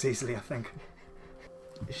 the dregs easily, I think.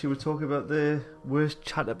 Should we talk about the worst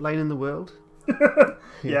chat-up line in the world?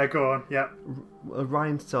 Yeah, go on, yeah.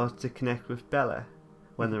 Ryan starts to connect with Bella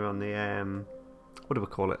when they're on the, what do we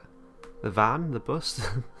call it? The van? The bus?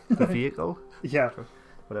 The vehicle? Yeah.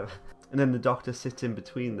 Whatever. And then the Doctor sits in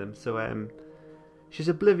between them, so she's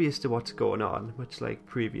oblivious to what's going on, much like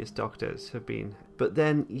previous Doctors have been. But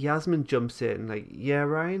then Yasmin jumps in, like, "Yeah,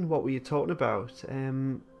 Ryan, what were you talking about?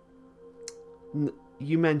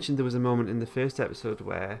 You mentioned there was a moment in the first episode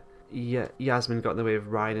where Yasmin got in the way of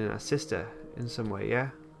Ryan and her sister in some way, yeah?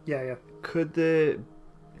 Yeah. Could they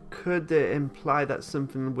imply that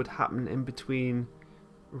something would happen in between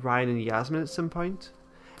Ryan and Yasmin at some point?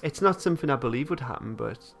 It's not something I believe would happen,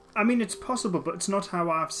 but... I mean, it's possible, but it's not how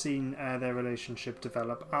I've seen their relationship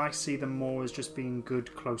develop. I see them more as just being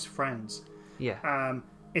good, close friends. Yeah.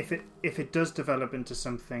 If it does develop into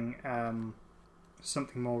something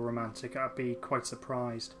more romantic, I'd be quite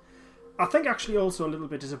surprised. I think actually also a little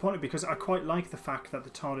bit disappointed, because I quite like the fact that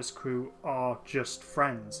the TARDIS crew are just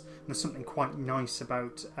friends. And there's something quite nice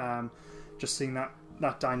about just seeing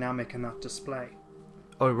that dynamic and that display.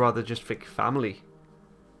 Or rather just like family.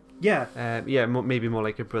 Yeah. Maybe more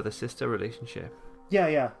like a brother-sister relationship.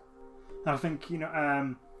 Yeah. And I think,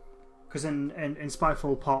 because in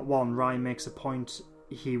Spyfall Part 1, Ryan makes a point,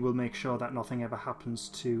 he will make sure that nothing ever happens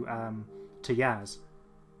to Yaz,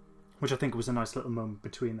 which I think was a nice little moment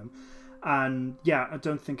between them. And yeah, I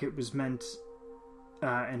don't think it was meant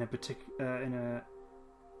in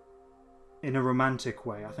a romantic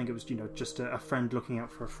way. I think it was just a friend looking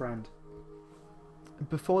out for a friend.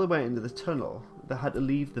 Before they went into the tunnel, they had to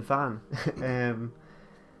leave the van,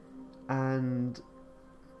 and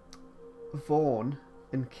Vaughn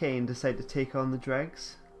and Kane decided to take on the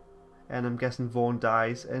dregs. and I'm guessing Vaughn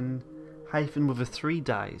dies, and Hyphen with a 3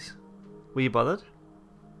 dies. Were you bothered?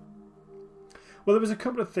 Well, there was a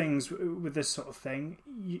couple of things with this sort of thing.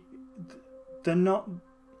 They're not...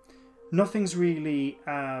 Nothing's really...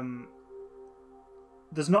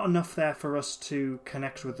 there's not enough there for us to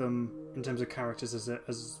connect with them in terms of characters as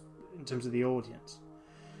in terms of the audience.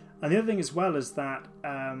 And the other thing as well is that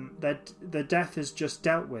their death is just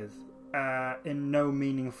dealt with in no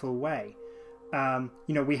meaningful way.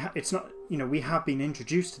 We have been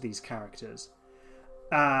introduced to these characters,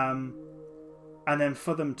 and then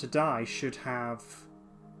for them to die should have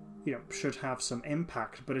some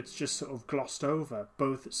impact, but it's just sort of glossed over.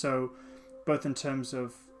 Both in terms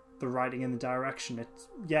of the writing and the direction.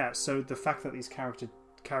 So the fact that these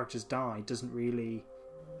characters die doesn't really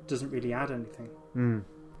add anything.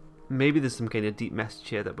 Maybe there's some kind of deep message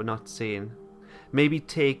here that we're not seeing. Maybe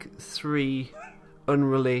take 3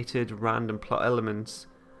 unrelated random plot elements,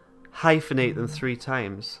 hyphenate them 3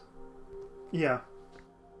 times. Yeah.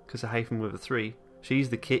 Because a hyphen with a 3. She's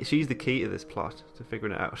the key to this plot, to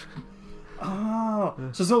figuring it out. Oh,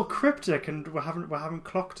 so it's all cryptic, and we haven't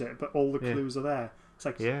clocked it, but all the clues are there. It's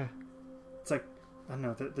like it's like, I don't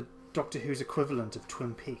know, the Doctor Who's equivalent of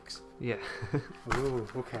Twin Peaks. Yeah. Oh,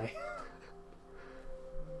 okay.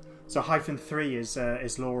 So hyphen 3 is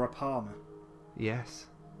Laura Palmer. Yes.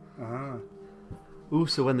 Ah. Ooh,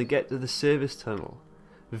 so when they get to the service tunnel,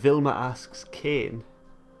 Vilma asks Kane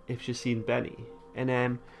if she's seen Benny,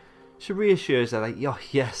 and she reassures her like, "Oh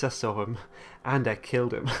yes, I saw him, and I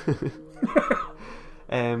killed him."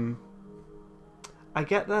 I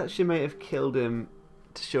get that she might have killed him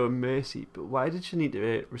to show him mercy, but why did she need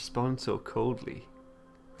to respond so coldly?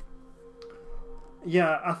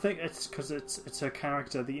 Yeah, I think it's because it's her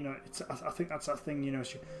character that I think that's that thing.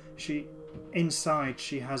 She inside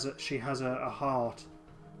she has a heart,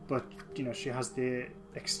 but she has the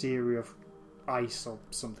exterior of ice or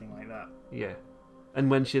something like that. Yeah,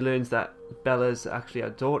 and when she learns that Bella's actually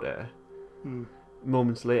her daughter,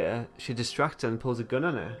 moments later she distracts her and pulls a gun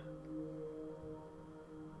on her.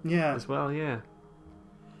 Yeah, as well. Yeah,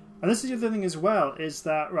 and this is the other thing as well is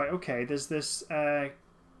that there's this.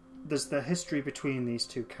 There's the history between these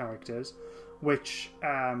two characters, which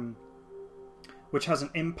has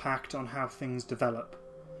an impact on how things develop.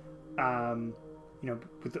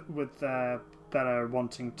 With Bella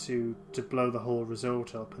wanting to blow the whole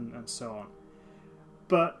resort up and so on.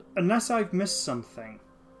 But unless I've missed something,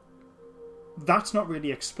 that's not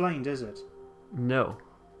really explained, is it? No.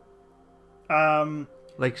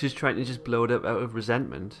 Like she's trying to just blow it up out of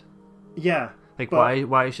resentment. Yeah. Like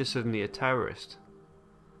why is she suddenly a terrorist?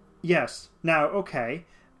 Yes. Now, okay.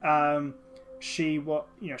 She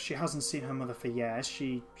hasn't seen her mother for years.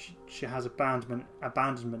 She has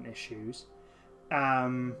abandonment issues.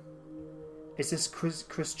 Is this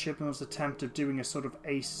Chris Chibnall's attempt of doing a sort of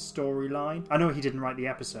Ace storyline? I know he didn't write the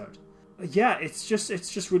episode. Yeah, it's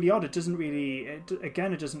just really odd. It doesn't really. It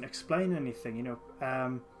doesn't explain anything.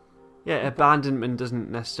 Abandonment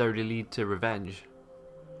doesn't necessarily lead to revenge.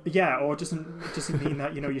 Yeah, or it doesn't mean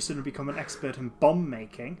that you suddenly become an expert in bomb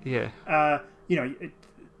making. Yeah. It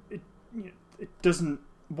doesn't.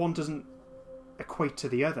 One doesn't equate to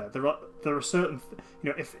the other. There are certain.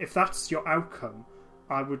 If that's your outcome,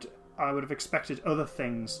 I would have expected other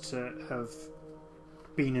things to have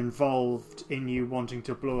been involved in you wanting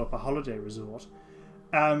to blow up a holiday resort.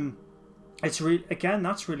 That's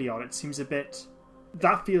really odd. It seems a bit.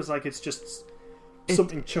 That feels like it's just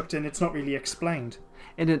something chucked in. It's not really explained.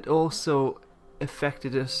 And it also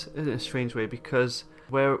affected us in a strange way because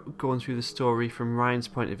we're going through the story from Ryan's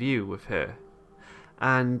point of view with her.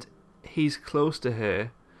 And he's close to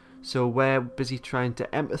her, so we're busy trying to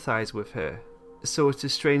empathise with her. So it's a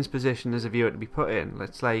strange position as a viewer to be put in.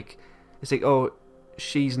 It's like, oh,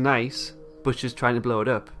 she's nice, but she's trying to blow it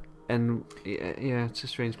up. And yeah, it's a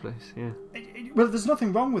strange place, yeah. Well, there's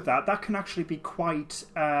nothing wrong with that. That can actually be quite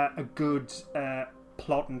a good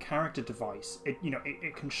plot and character device.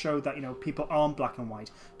 It can show that people aren't black and white.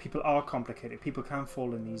 People are complicated. People can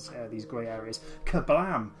fall in these grey areas.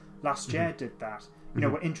 Kablam last year did that.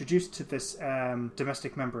 We're introduced to this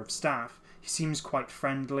domestic member of staff. He seems quite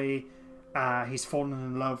friendly. He's fallen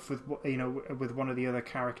in love with one of the other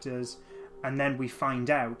characters, and then we find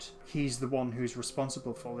out he's the one who's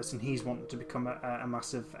responsible for this, and he's wanted to become a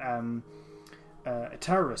massive a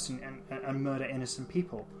terrorist and murder innocent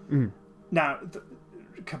people. Now,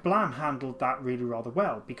 Kablam handled that really rather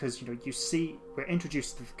well because we're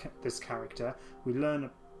introduced to this character, we learn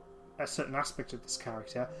a certain aspect of this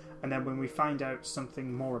character, and then when we find out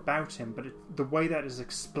something more about him, but the way that is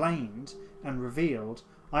explained and revealed,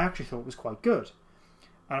 I actually thought was quite good.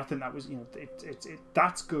 and I think that was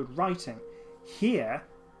that's good writing. Here,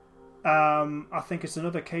 I think it's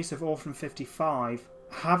another case of Orphan 55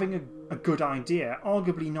 having a good idea,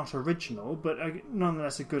 arguably not original, but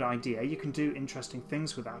nonetheless a good idea. You can do interesting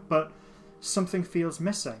things with that, but something feels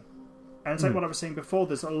missing. And it's like what I was saying before.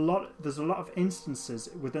 There's a lot of instances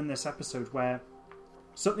within this episode where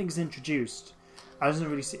something's introduced.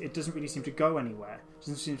 It doesn't really seem to go anywhere. It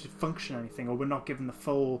doesn't seem to function anything, or we're not given the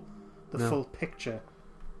full picture.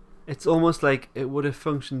 It's almost like it would have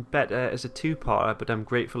functioned better as a two-parter, but I'm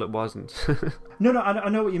grateful it wasn't. No, I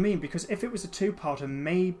know what you mean, because if it was a two-parter,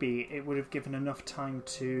 maybe it would have given enough time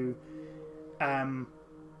to have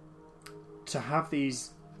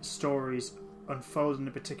these stories unfold in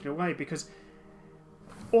a particular way. Because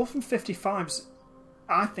Orphan 55's,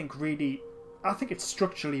 I think it's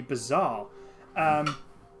structurally bizarre.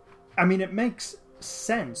 I mean, it makes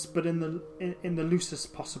sense, but in the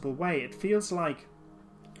loosest possible way. It feels like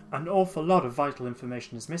an awful lot of vital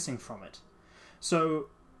information is missing from it. So,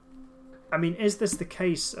 I mean, is this the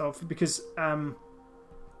case of, because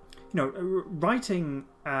writing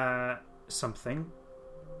something,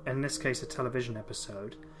 in this case a television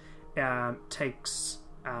episode, takes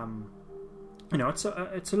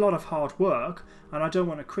it's a lot of hard work, and I don't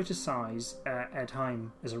want to criticise Ed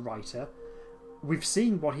Heim as a writer. We've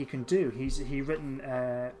seen what he can do. He's written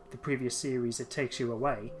the previous series, It Takes You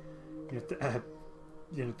Away.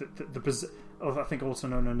 I think also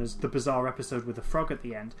known as the bizarre episode with the frog at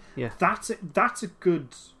the end. Yeah, that's a good,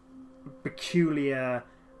 peculiar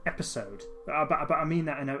episode. But I mean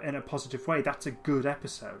that in a positive way. That's a good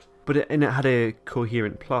episode. But it had a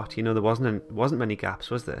coherent plot. There wasn't many gaps,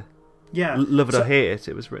 was there? Yeah, love it or hate it,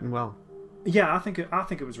 it was written well. Yeah, I think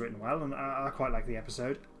it was written well, and I quite like the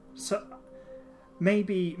episode. So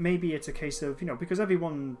maybe it's a case of because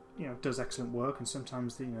everyone does excellent work, and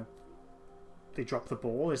sometimes they drop the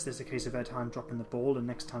ball. Is this a case of Ed Heim dropping the ball, and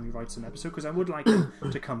next time he writes an episode? Because I would like him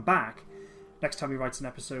to come back. Next time he writes an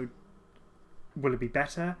episode, will it be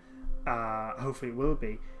better? Hopefully it will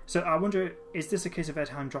be. So I wonder, is this a case of Ed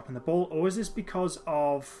Heim dropping the ball, or is this because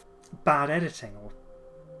of bad editing or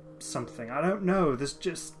something? I don't know. There's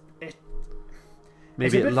just...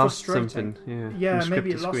 Maybe it lost something. Yeah,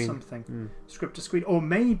 maybe it lost something. Script to screen. Or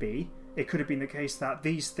maybe it could have been the case that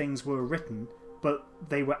these things were written, but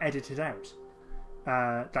they were edited out.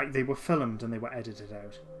 Like they were filmed and they were edited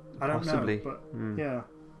out. I don't know, but yeah.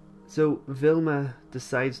 So Vilma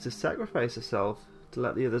decides to sacrifice herself to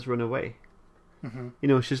let the others run away.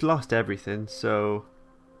 Mm-hmm. She's lost everything, so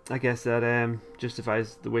I guess that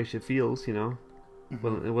justifies the way she feels.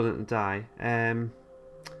 Mm-hmm. willing to die. And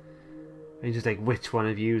just like, which one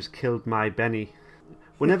of you's killed my Benny?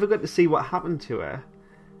 We never got to see what happened to her.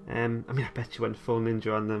 I bet she went full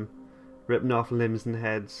ninja on them, ripping off limbs and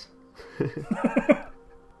heads.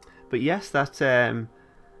 But yes, that's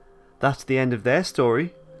the end of their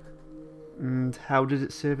story. And how did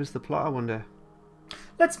it service the plot, I wonder?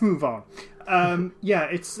 Let's move on.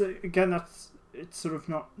 It's again, it's sort of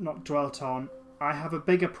not dwelt on. I have a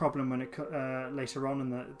bigger problem when it later on in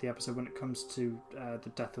the episode when it comes to the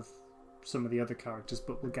death of some of the other characters,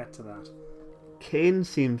 but we'll get to that. Kane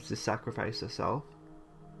seems to sacrifice herself.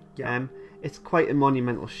 Yeah. It's quite a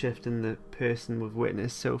monumental shift in the person we've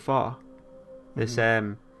witnessed so far. This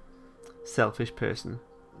selfish person.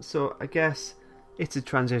 So I guess it's a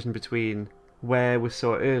transition between where we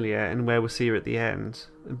saw it earlier and where we see her at the end.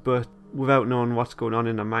 But without knowing what's going on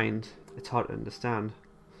in her mind, it's hard to understand.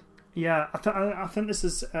 Yeah, I think this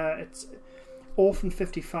is... it's Orphan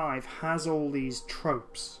 55 has all these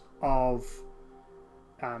tropes of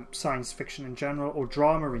science fiction in general, or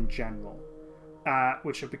drama in general,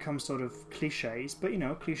 which have become sort of cliches, but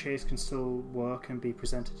cliches can still work and be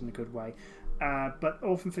presented in a good way. But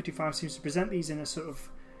Orphan 55 seems to present these in a sort of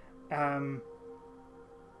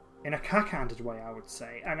in a cack-handed way, I would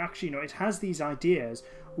say. And actually, it has these ideas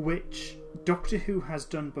which Doctor Who has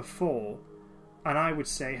done before, and I would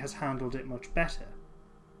say has handled it much better.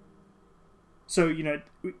 So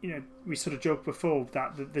we sort of joked before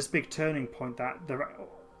that this big turning point that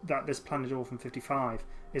this planet Orphan 55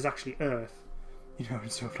 is actually Earth.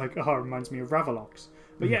 It's sort of like, it reminds me of Ravalox.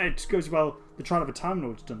 But yeah, it goes, well, the Trial of a Time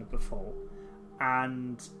Lord's done it before.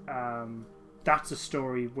 And that's a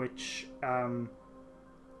story which...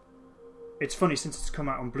 it's funny, since it's come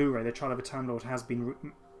out on Blu-ray, the Trial of a Time Lord has been,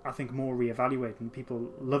 I think, more re-evaluated, and people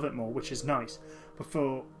love it more, which is nice. But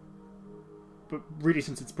really,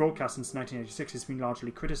 since its broadcast since 1986, it's been largely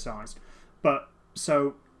criticised. But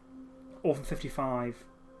so, Orphan 55,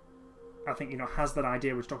 I think, has that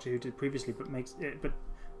idea which Doctor Who did previously, but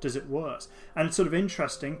does it worse? And it's sort of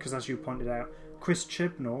interesting because, as you pointed out, Chris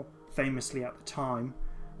Chibnall, famously at the time,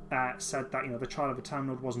 said that the trial of a Time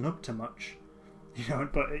Lord wasn't up to much,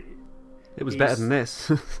 but it was better than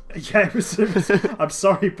this. Yeah, it was. I'm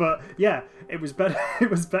sorry, but yeah, it was better. It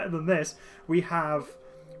was better than this. We have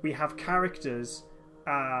characters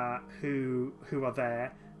who are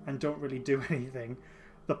there and don't really do anything.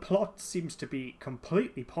 The plot seems to be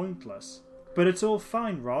completely pointless, but it's all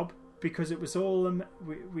fine, Rob, because it was all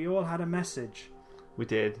we all had a message. We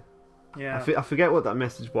did. Yeah, I forget what that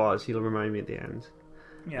message was. He'll remind me at the end.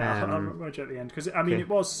 Yeah, I'll remind you at the end because it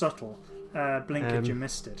was subtle. Blinkage, you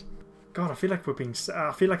missed it. God, I feel like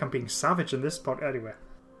I'm being savage in this part anyway.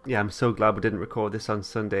 Yeah, I'm so glad we didn't record this on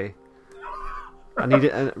Sunday.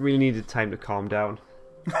 I really needed time to calm down.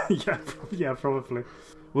 yeah, probably.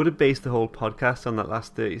 Would have based the whole podcast on that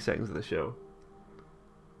last 30 seconds of the show.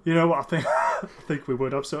 You know what? I think we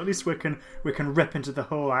would have. So at least we can rip into the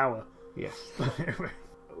whole hour. Yes.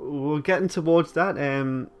 We're getting towards that.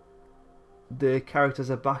 The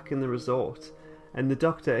characters are back in the resort, and the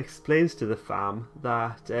Doctor explains to the fam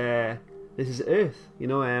that this is Earth.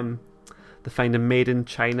 They find a Made in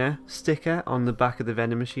China sticker on the back of the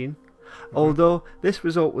vending machine. Mm-hmm. Although this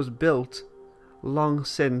resort was built long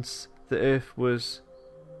since the Earth was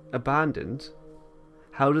abandoned,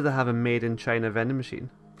 how do they have a Made in China vending machine?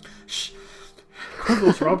 Shh.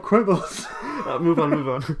 Quibbles, Rob, quibbles. Move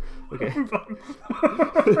on. Okay. Move on.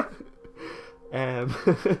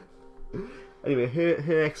 Anyway,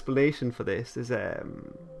 her explanation for this is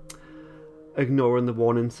ignoring the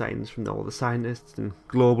warning signs from all the scientists and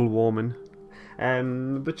global warming.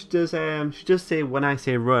 But she does say, when I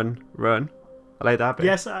say run. I like that bit.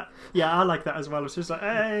 Yes, I like that as well. It's just like,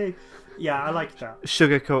 hey, yeah, I like that.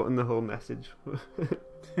 Sugarcoating the whole message.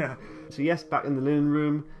 Yeah. So yes, back in the living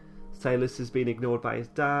room, Silas has been ignored by his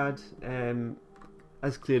dad,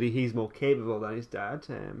 as clearly he's more capable than his dad.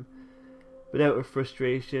 But out of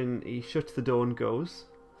frustration, he shuts the door and goes.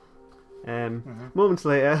 Moments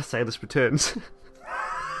later, Silas returns.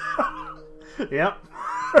 Yep.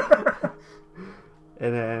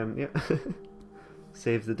 And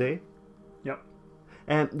saves the day. Yep.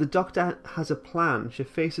 The Doctor has a plan. She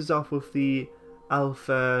faces off with the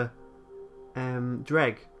Alpha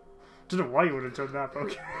Dreg. Don't know why you would have done that, but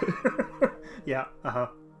okay. Yeah.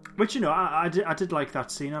 Which I did like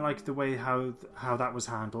that scene. I liked the way how that was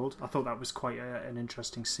handled. I thought that was quite an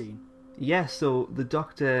interesting scene. Yeah. So the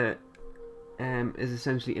Doctor is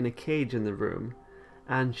essentially in a cage in the room,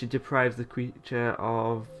 and she deprives the creature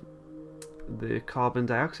of the carbon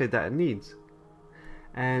dioxide that it needs,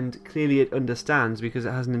 and clearly it understands because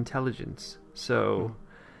it has an intelligence. So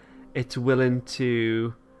it's willing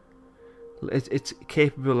to. It's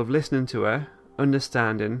capable of listening to her,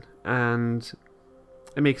 understanding, and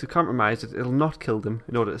it makes a compromise that it'll not kill them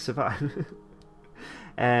in order to survive.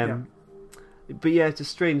 But yeah, it's a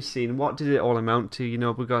strange scene. What did it all amount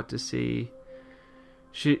to? We got to see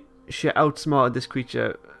she outsmarted this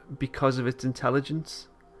creature because of its intelligence,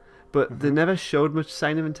 but they never showed much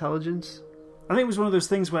sign of intelligence. I think it was one of those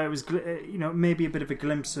things where it was, maybe a bit of a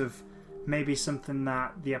glimpse of maybe something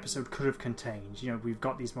that the episode could have contained. We've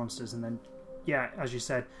got these monsters, and then, yeah, as you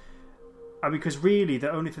said, because really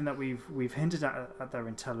the only thing that we've hinted at their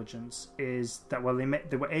intelligence is that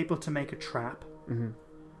they were able to make a trap,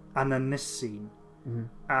 and then this scene,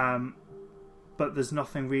 but there's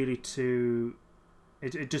nothing really to.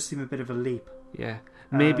 It just seemed a bit of a leap. Yeah,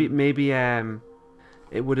 maybe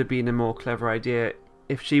it would have been a more clever idea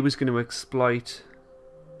if she was going to exploit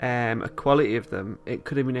a quality of them. It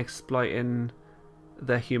could have been exploiting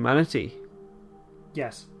their humanity.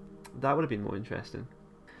 Yes, that would have been more interesting.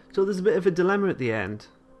 So there's a bit of a dilemma at the end.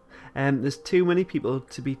 There's too many people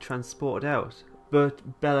to be transported out,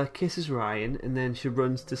 but Bella kisses Ryan and then she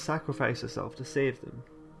runs to sacrifice herself to save them.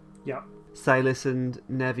 Yeah. Silas and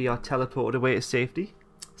Nevi are teleported away to safety.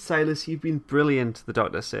 Silas, you've been brilliant, the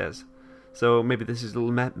Doctor says. So maybe this is a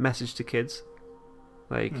little message to kids.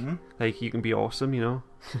 Like you can be awesome, yeah,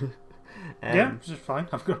 which is fine.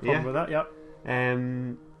 I've got a problem with that, yeah.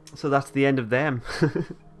 So that's the end of them.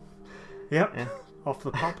 Yep. Off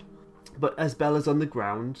the pop. But as Bella's on the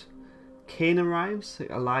ground, Kane arrives,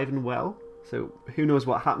 alive and well. So who knows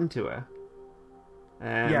what happened to her?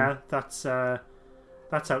 Yeah, that's out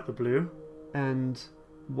the blue. And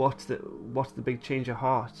what's the big change of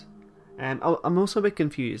heart? I'm also a bit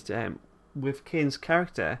confused with Kane's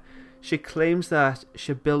character. She claims that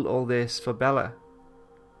she built all this for Bella.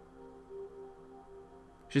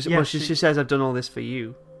 She says, "I've done all this for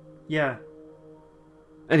you." Yeah.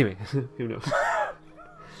 Anyway, who knows?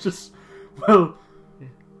 You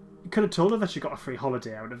could have told her that she got a free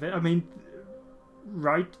holiday out of it. I mean,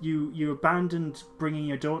 right? You abandoned bringing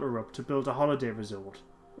your daughter up to build a holiday resort.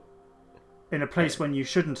 in a place when you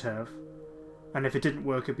shouldn't have, and if it didn't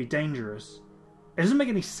work, it'd be dangerous. It doesn't make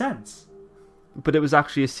any sense. But it was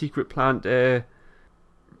actually a secret plan to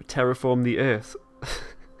terraform the Earth.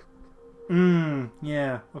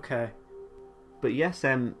 Yeah, okay. But yes,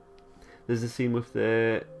 there's a scene with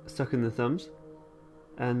the sucking the thumbs,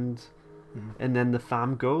 and then the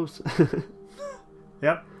fam goes.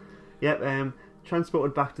 Yep.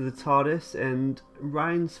 Transported back to the TARDIS, and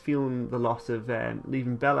Ryan's feeling the loss of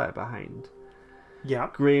leaving Bella behind. Yeah.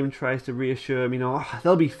 Graham tries to reassure him,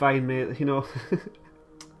 they'll be fine, mate,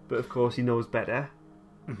 But of course he knows better.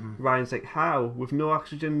 Ryan's like, how? With no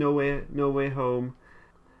oxygen, no way home.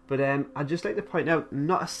 But I'd just like to point out,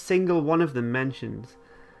 not a single one of them mentions,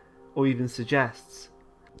 or even suggests,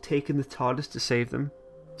 taking the TARDIS to save them.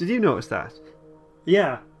 Did you notice that?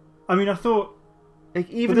 Yeah. I mean, I thought... Like,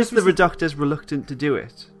 even if the Reductor's reluctant to do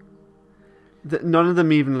it, none of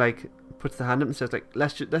them even, puts the hand up and says,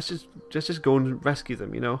 let's just go and rescue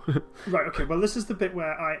them, Right, okay, well, this is the bit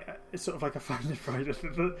where it's sort of like I find it right.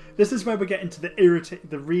 This is where we get into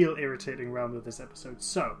the real irritating realm of this episode.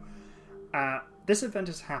 So, this event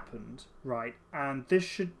has happened, right, and this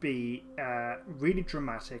should be really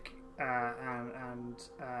dramatic, and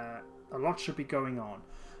a lot should be going on.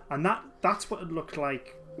 And that's what it looked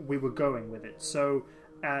like we were going with it. So,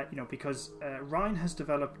 because Ryan has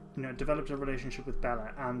developed a relationship with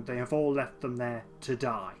Bella, and they have all left them there to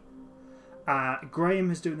die.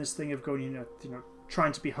 Graham is doing this thing of going,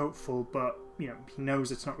 trying to be hopeful, but he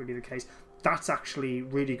knows it's not really the case. That's actually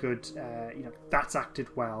really good. That's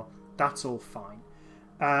acted well. That's all fine.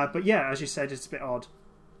 But yeah, as you said, it's a bit odd.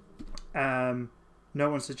 No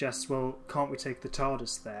one suggests, well, can't we take the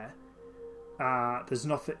TARDIS there? There's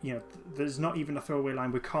nothing, there's not even a throwaway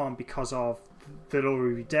line, we can't because of they'll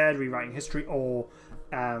already be dead, rewriting history, or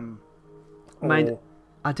Mind,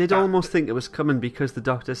 I did almost think it was coming because the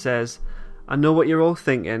Doctor says, I know what you're all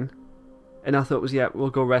thinking, and I thought it was, yeah,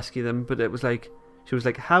 we'll go rescue them, but it was she was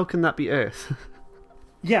like, how can that be Earth?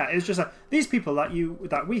 Yeah, it's just like, these people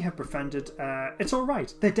that we have befriended, it's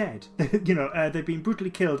alright, they're dead. They've been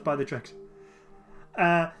brutally killed by the Drex.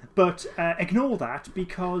 But ignore that,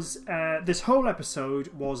 because this whole episode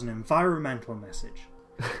was an environmental message.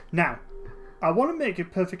 Now, I want to make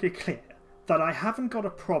it perfectly clear that I haven't got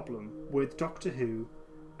a problem with Doctor Who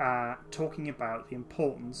talking about the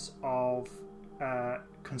importance of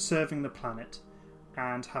conserving the planet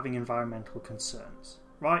and having environmental concerns.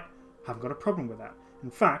 Right? Haven't got a problem with that.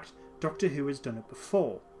 In fact, Doctor Who has done it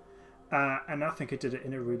before. And I think it did it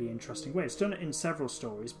in a really interesting way. It's done it in several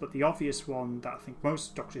stories, but the obvious one that I think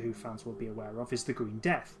most Doctor Who fans will be aware of is the Green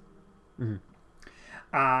Death.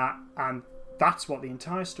 And that's what the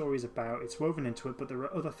entire story is about. It's woven into it, but there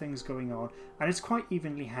are other things going on, and it's quite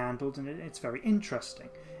evenly handled, and it's very interesting.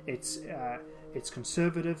 It's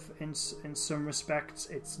conservative in some respects,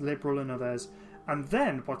 it's liberal in others. And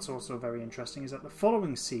then what's also very interesting is that the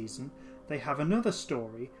following season they have another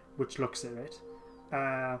story which looks at it,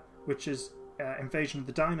 which is Invasion of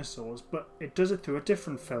the Dinosaurs, but it does it through a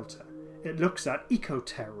different filter. It looks at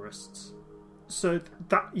eco-terrorists. So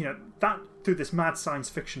that through this mad science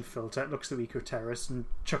fiction filter, it looks at eco-terrorists and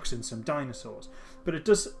chucks in some dinosaurs. But it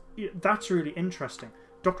does. That's really interesting.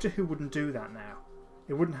 Doctor Who wouldn't do that now.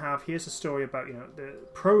 It wouldn't have, here's a story about the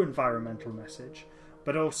pro-environmental message,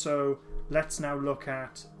 but also let's now look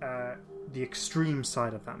at the extreme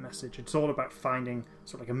side of that message. It's all about finding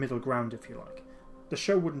sort of like a middle ground, if you like. The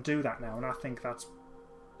show wouldn't do that now, and I think that's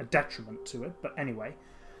a detriment to it. But anyway,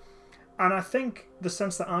 and I think the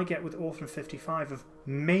sense that I get with Orphan 55 of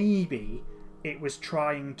maybe it was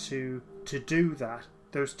trying to do that,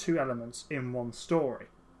 those two elements in one story.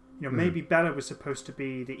 Maybe Bella was supposed to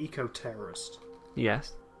be the eco-terrorist.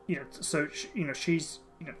 Yes. So she's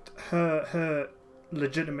her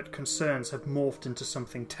legitimate concerns have morphed into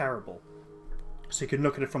something terrible. So you can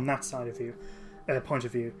look at it from that side of view, point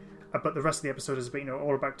of view. But the rest of the episode is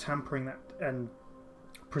all about tampering that and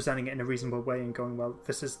presenting it in a reasonable way and going, well,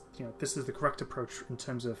 this is the correct approach in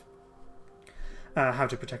terms of how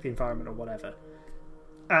to protect the environment or whatever.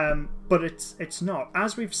 But it's not.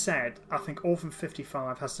 As we've said, I think Orphan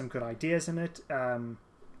 55 has some good ideas in it.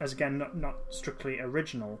 As again, not strictly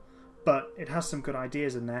original, but it has some good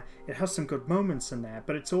ideas in there. It has some good moments in there,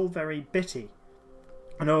 but it's all very bitty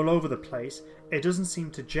and all over the place. It doesn't seem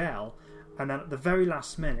to gel. And then at the very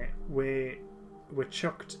last minute, we're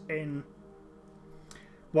chucked in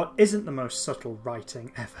what isn't the most subtle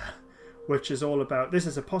writing ever, which is all about, this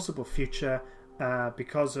is a possible future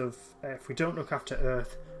because of, if we don't look after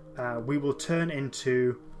Earth, we will turn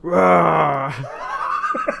into...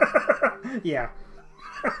 Yeah.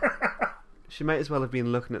 She might as well have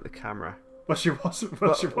been looking at the camera. Well, she was.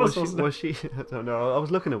 Well, she was. Was she? I don't know. I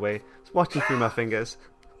was looking away. I was watching through my fingers.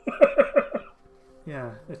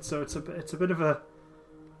 Yeah, it's a bit of a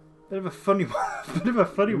funny one. Bit of a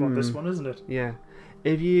funny one. This one, isn't it? Yeah.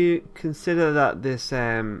 If you consider that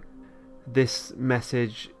this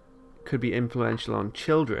message could be influential on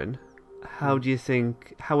children, how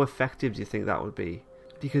effective do you think that would be?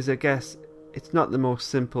 Because I guess it's not the most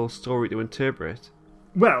simple story to interpret.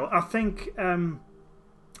 Well, I think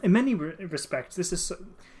in many respects,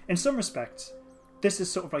 in some respects, this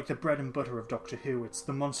is sort of like the bread and butter of Doctor Who. It's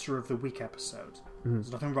the Monster of the Week episode.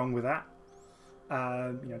 There's nothing wrong with that.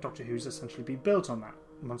 Doctor Who's essentially been built on that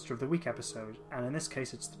Monster of the Week episode, and in this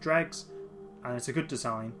case, it's the Dregs, and it's a good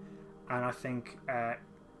design, and I think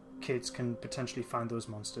kids can potentially find those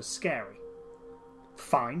monsters scary.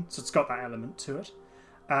 Fine, so it's got that element to it.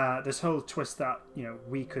 This whole twist that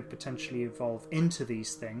we could potentially evolve into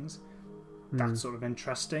these things. That's sort of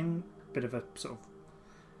interesting. Bit of a sort of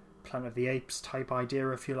Planet of the Apes type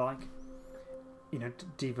idea, if you like.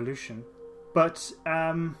 Devolution. But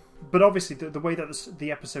obviously the way that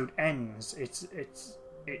the episode ends, it's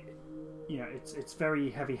very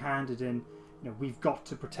heavy-handed in we've got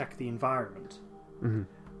to protect the environment.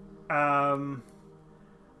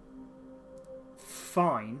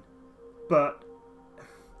 Fine, but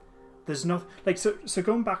there's no so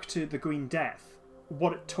going back to the Green Death.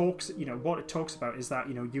 What it talks about is that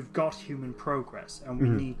you've got human progress, and we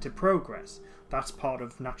need to progress. That's part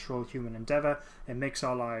of natural human endeavour. It makes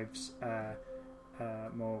our lives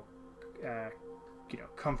more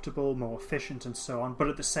comfortable, more efficient, and so on. But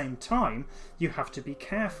at the same time, you have to be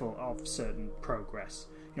careful of certain progress.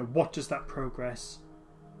 What does that progress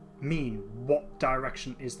mean? What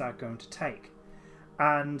direction is that going to take?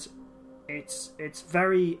 And it's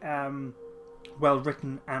very well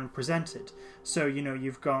written and presented. So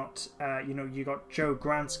you've got Joe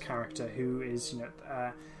Grant's character, who is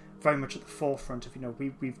very much at the forefront of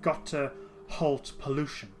we've got to halt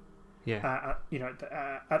pollution.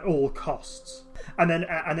 At all costs. And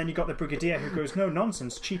then you got the Brigadier, who goes, no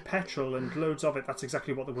nonsense, cheap petrol and loads of it. That's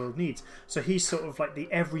exactly what the world needs. So he's sort of like the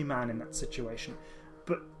everyman in that situation.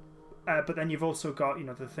 But then you've also got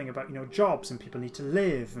the thing about jobs, and people need to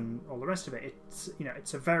live and all the rest of it.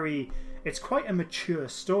 It's quite a mature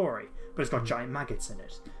story, but it's got giant maggots in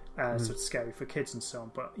it, so it's scary for kids and so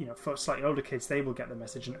on. But for slightly older kids, they will get the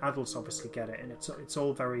message, and adults obviously get it, and it's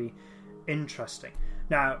all very interesting.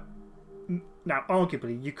 Now,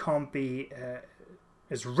 arguably, you can't be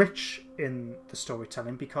as rich in the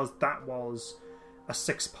storytelling because that was a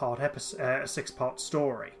 6-part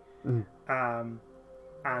story.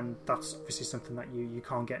 And that's obviously something that you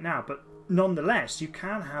can't get now. But nonetheless, you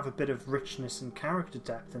can have a bit of richness and character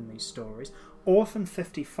depth in these stories. Orphan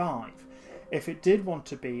 55, if it did want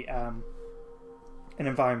to be an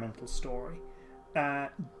environmental story,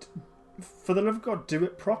 for the love of God, do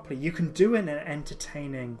it properly. You can do it in an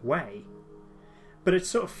entertaining way. But it's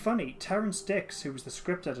sort of funny. Terrance Dicks, who was the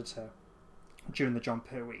script editor during the John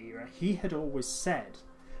Pertwee era, he had always said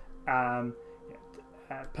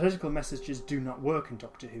political messages do not work in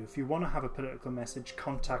Doctor Who. If you want to have a political message,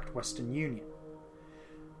 contact Western Union.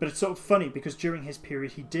 But it's sort of funny because during his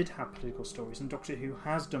period he did have political stories, and Doctor Who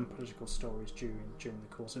has done political stories during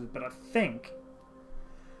the course of it. But I think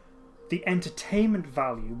the entertainment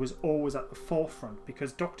value was always at the forefront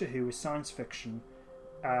because Doctor Who is science fiction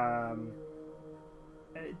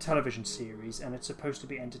television series, and it's supposed to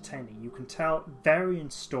be entertaining. You can tell varying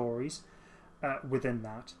stories within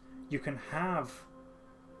that. You can have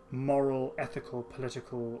moral, ethical,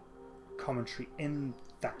 political commentary in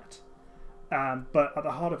that. But at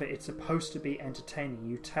the heart of it, it's supposed to be entertaining.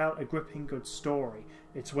 You tell a gripping good story.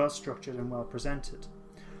 It's well structured and well presented.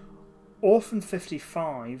 Orphan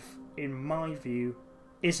 55, in my view,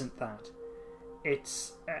 isn't that.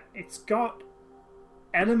 It's got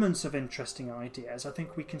elements of interesting ideas. I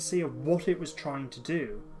think we can see of what it was trying to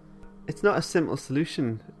do. It's not a simple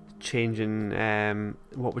solution, changing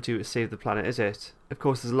what we do to save the planet, is it? Of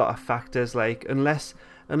course, there's a lot of factors, like unless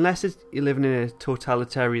you're living in a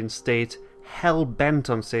totalitarian state hell bent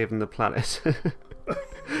on saving the planet.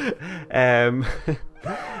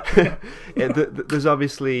 There's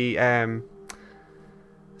obviously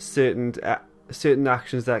certain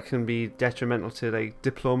actions that can be detrimental to like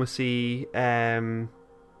diplomacy,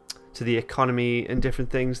 to the economy and different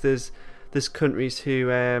things. There's countries who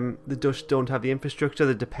the Dutch don't have the infrastructure;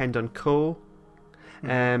 they depend on coal.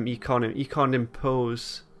 You can't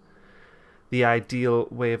impose the ideal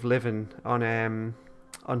way of living on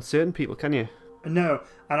certain people, can you? No,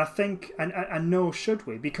 and I think, and nor should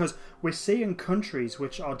we, because we're seeing countries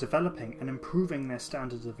which are developing and improving their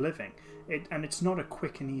standards of living. And it's not a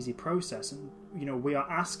quick and easy process. And, we are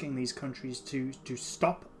asking these countries to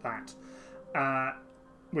stop that,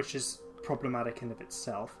 which is problematic in of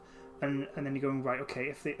itself. And then you're going, right, okay,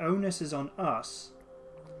 if the onus is on us,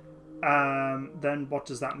 then what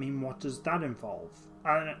does that mean? What does that involve?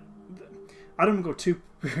 I don't want to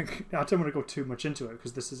go too much into it,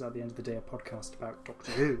 because this is, at the end of the day, a podcast about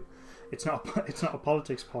Doctor Who. It's not a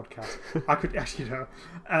politics podcast. I could actually, there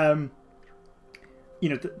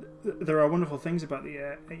are wonderful things about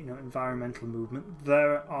the environmental movement.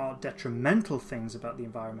 There are detrimental things about the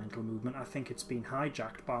environmental movement. I think it's been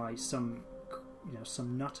hijacked by some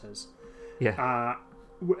nutters. Yeah.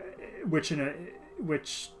 Which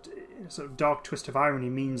sort of dark twist of irony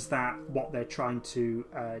means that what they're trying to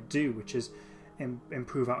do, which is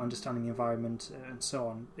improve our understanding of the environment and so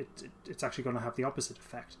on, it's actually going to have the opposite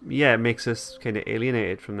effect. Yeah, it makes us kind of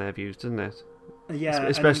alienated from their views, doesn't it? Yeah,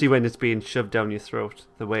 especially when it's being shoved down your throat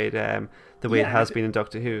the way it has been in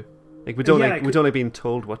Doctor Who. Like we don't like being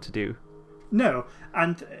told what to do. No,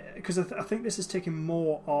 and because I think this is taking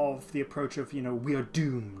more of the approach of we are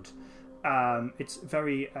doomed. It's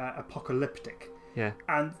very apocalyptic. Yeah,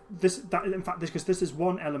 and because this is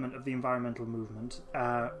one element of the environmental movement,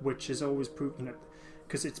 which is always proved,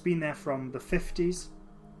 because it's been there from the 50s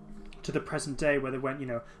to the present day, where they went,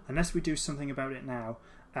 unless we do something about it now,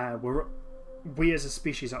 we as a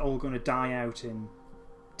species are all going to die out in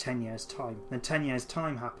 10 years' time. Then 10 years'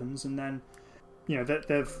 time happens, and then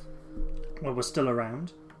we're still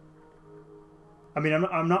around. I mean,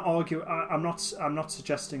 I'm not arguing. I'm not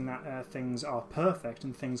suggesting that things are perfect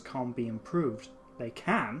and things can't be improved. They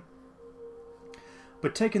can,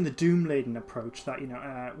 but taking the doom-laden approach that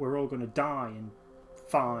we're all going to die in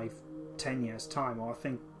 5-10 years' time, or I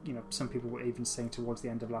think some people were even saying towards the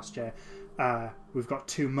end of last year, we've got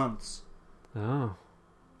 2 months. Oh,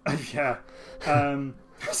 yeah.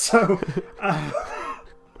 So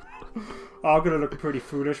I'm going to look pretty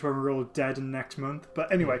foolish when we're all dead in next month.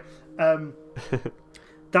 But anyway,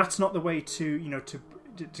 that's not the way to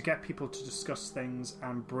get people to discuss things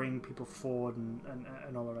and bring people forward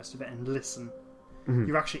and all the rest of it and listen. Mm-hmm.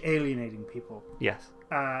 You're actually alienating people. Yes.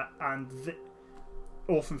 And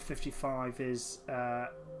Orphan 55 is,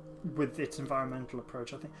 with its environmental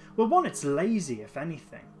approach, I think, well, one, it's lazy, if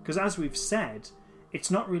anything, because as we've said,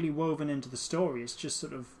 it's not really woven into the story. It's just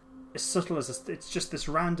sort of as subtle as it's just this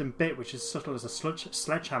random bit which is subtle as a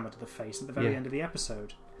sledgehammer to the face at the very end of the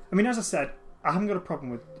episode. I mean, as I said, I haven't got a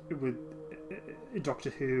problem with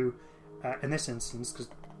Doctor Who in this instance, because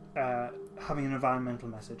having an environmental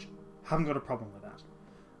message, haven't got a problem with that.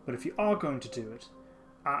 But if you are going to do it,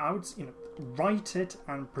 I would write it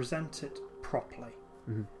and present it properly.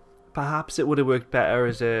 Mm-hmm. Perhaps it would have worked better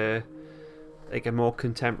as a more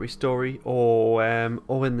contemporary story, or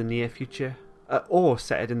in the near future, or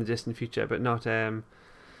set it in the distant future, but not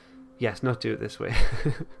not do it this way.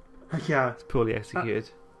 Yeah, it's poorly executed.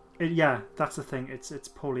 That's the thing. It's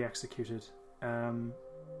poorly executed,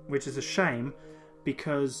 which is a shame,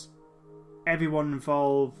 because everyone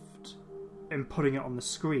involved in putting it on the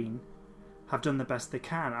screen have done the best they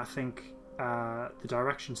can. I think the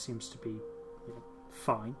direction seems to be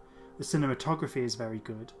fine. The cinematography is very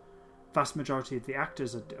good. Vast majority of the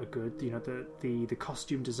actors are good. The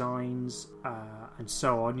costume designs and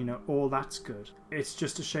so on. All that's good. It's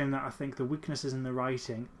just a shame that I think the weakness is in the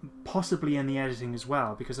writing, possibly in the editing as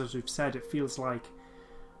well. Because as we've said, it feels like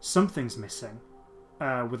something's missing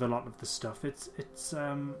with a lot of the stuff. It's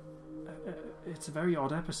a very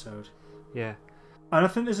odd episode. Yeah. And I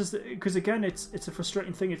think this is because again, it's a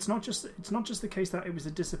frustrating thing. It's not just the case that it was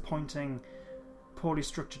a disappointing, poorly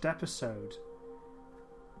structured episode.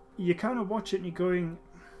 You kind of watch it and you're going,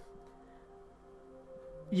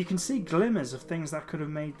 you can see glimmers of things that could have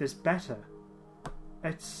made this better.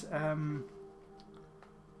 It's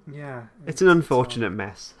it's an unfortunate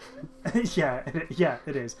mess. Yeah,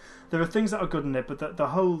 it is. There are things that are good in it, but the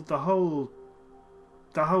whole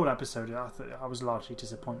episode, I was largely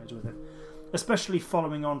disappointed with it. Especially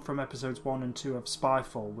following on from episodes 1 and 2 of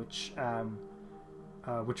Spyfall, which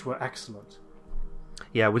were excellent.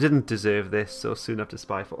 Yeah, we didn't deserve this so soon after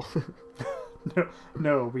Spyfall.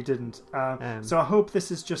 No, we didn't. So I hope this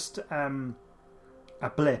is just a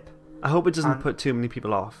blip. I hope it doesn't put too many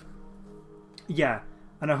people off. Yeah,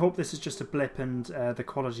 and I hope this is just a blip and the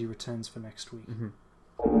quality returns for next week. Mm-hmm.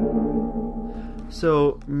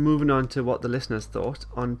 So, moving on to what the listeners thought.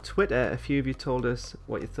 On Twitter, a few of you told us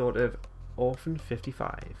what you thought of Orphan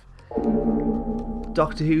 55.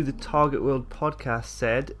 Doctor Who, the Target World podcast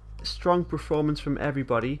said, strong performance from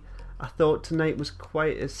everybody. I thought tonight was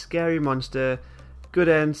quite a scary monster. Good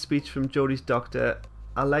end speech from Jodie's doctor.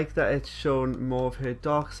 I like that it's shown more of her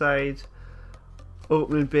dark side.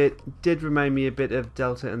 Opening bit did remind me a bit of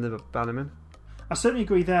Delta and the Bannerman. I certainly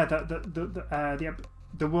agree there that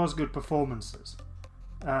there was good performances.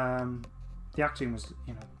 The acting was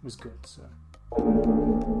good. So.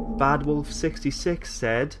 Badwolf66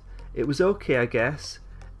 said, it was okay, I guess.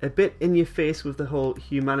 A bit in your face with the whole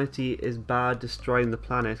humanity is bad destroying the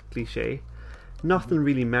planet cliche. Nothing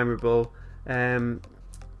really memorable.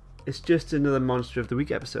 It's just another Monster of the Week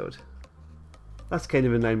episode. That's kind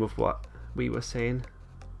of in line with what we were saying.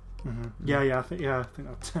 Mm-hmm. Yeah. I think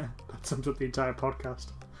that sums up the entire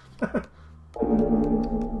podcast.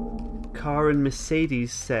 Karen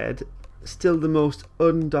Mercedes said, still the most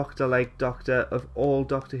un-Doctor-like Doctor of all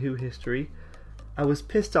Doctor Who history. I was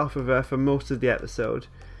pissed off of her for most of the episode.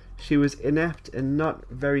 She was inept and not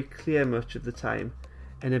very clear much of the time,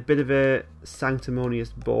 and a bit of a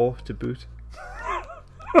sanctimonious bore to boot.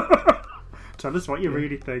 Tell us what you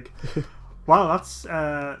really think. Wow,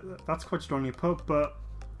 that's quite strongly put, but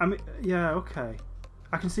I mean, yeah, okay.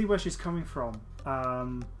 I can see where she's coming from,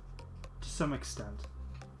 to some extent.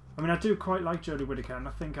 I mean, I do quite like Jodie Whittaker, and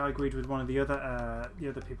I think I agreed with one of the other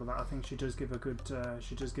people that I think she does give a good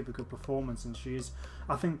performance, and she is,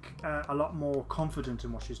 I think, a lot more confident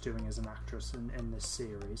in what she's doing as an actress in this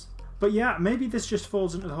series. But yeah, maybe this just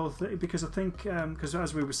falls into the whole thing, because I think, because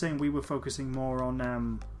as we were saying, we were focusing more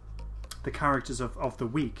on the characters of the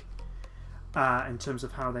week in terms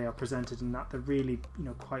of how they are presented, and that they're really,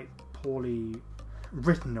 quite poorly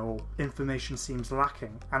written, or information seems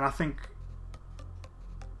lacking, and I think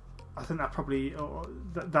that probably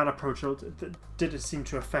that approach did seem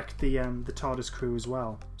to affect the TARDIS crew as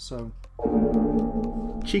well. So,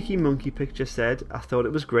 Cheeky Monkey Picture said, I thought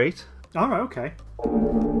it was great. Alright, okay.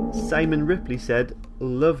 Simon Ripley said,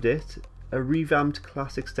 loved it. A revamped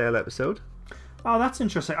classic style episode. Oh, that's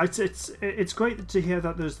interesting. It's great to hear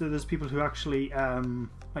that there's people who actually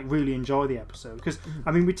really enjoy the episode, because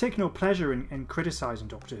I mean, we take no pleasure in criticising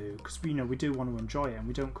Doctor Who, because we do want to enjoy it and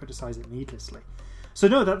we don't criticise it needlessly. So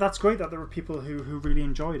no, that's great that there were people who really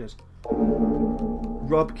enjoyed it.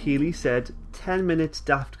 Rob Keeley said, 10 minutes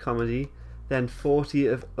daft comedy, then 40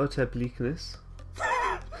 of utter bleakness.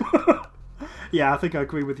 Yeah, I think I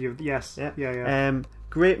agree with you. Yes. Yeah.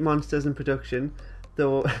 Great monsters in production,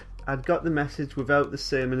 though I'd got the message without the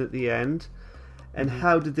sermon at the end. And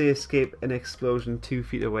how did they escape an explosion 2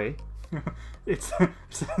 feet away? It's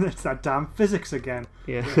that damn physics again.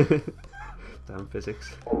 Yeah. Damn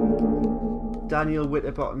physics. Daniel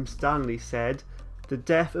Winterbottom Stanley said, the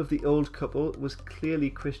death of the old couple was clearly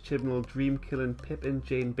Chris Chibnall dream-killing Pip and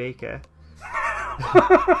Jane Baker.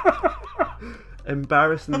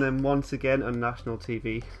 Embarrassing them once again on national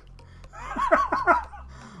TV.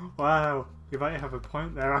 Wow, you might have a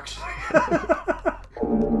point there, actually.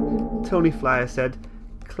 Tony Flyer said,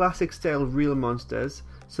 classic style real monsters,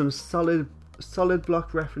 some solid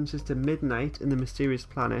block references to Midnight and the Mysterious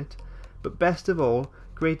Planet, but best of all,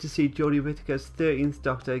 great to see Jodie Whittaker's 13th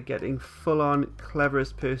Doctor getting full-on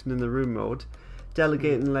cleverest person in the room mode,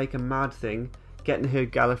 delegating like a mad thing, getting her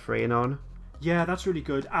Gallifreyan on. Yeah, that's really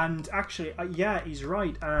good. And actually, yeah, he's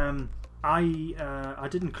right. I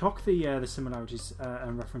didn't clock the similarities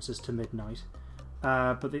and references to Midnight,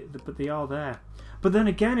 but they are there. But then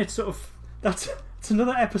again, it's sort of it's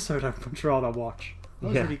another episode I'd much rather watch. That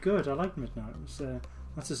was really good. I like Midnight.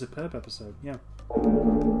 That's a superb episode. Yeah.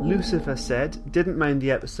 Lucifer said, didn't mind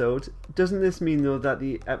the episode. Doesn't this mean though that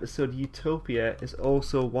the episode Utopia is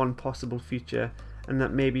also one possible future, and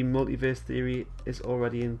that maybe multiverse theory is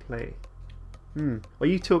already in play? Well,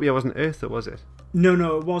 Utopia wasn't Earth though, was it?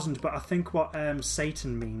 No, it wasn't. But I think what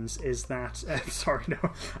Satan means is that. Sorry, no.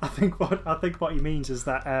 I think what he means is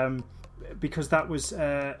that because that was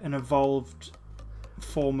an evolved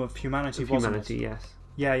form of humanity, wasn't it? Humanity, yes.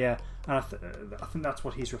 Yeah. And I think that's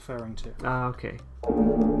what he's referring to. Ah, okay.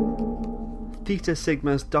 Theta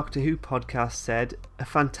Sigma's Doctor Who podcast said, a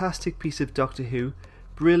fantastic piece of Doctor Who,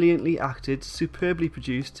 brilliantly acted, superbly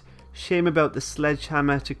produced. Shame about the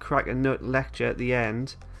sledgehammer to crack a nut lecture at the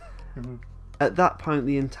end. At that point,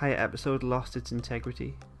 the entire episode lost its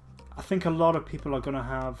integrity. I think a lot of people are going to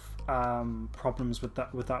have problems with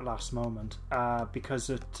that last moment because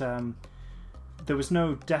there was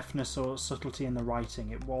no deftness or subtlety in the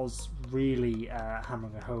writing. It was really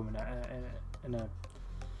hammering it home in a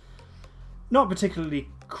not particularly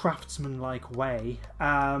craftsman-like way.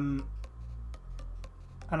 And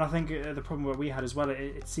I think the problem that we had as well,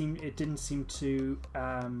 it didn't seem to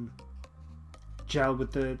gel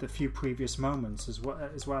with the few previous moments as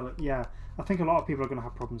well. Yeah, I think a lot of people are going to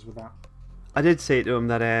have problems with that. I did say to him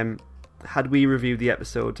that had we reviewed the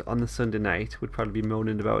episode on the Sunday night, would probably be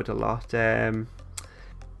moaning about it a lot.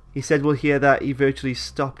 He said we'll hear that he virtually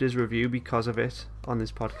stopped his review because of it on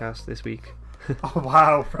this podcast this week. Oh,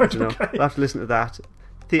 wow. Right, okay. We'll have to listen to that.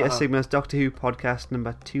 Theta Sigma's Doctor Who podcast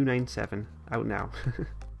number 297, out now.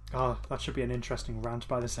 Oh, that should be an interesting rant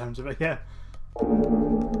by the sounds of it, yeah.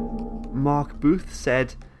 Mark Booth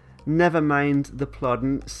said, never mind the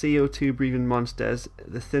plodding, CO2 breathing monsters,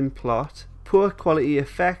 the thin plot, poor quality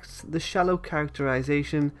effects, the shallow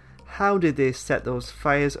characterization. How did they set those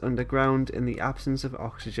fires underground in the absence of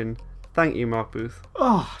oxygen? Thank you, Mark Booth.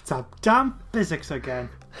 Oh, it's a damn physics again.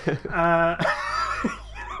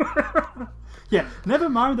 Yeah, never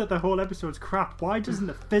mind that the whole episode's crap. Why doesn't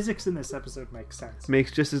the physics in this episode make sense?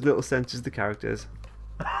 Makes just as little sense as the characters.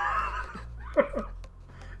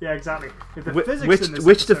 Yeah, exactly. If the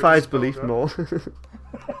which defies belief more?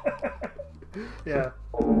 Yeah.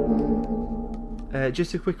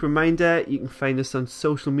 Just a quick reminder, you can find us on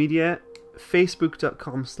social media,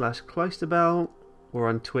 facebook.com/cloisterbell, we're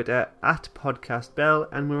on Twitter @podcastbell,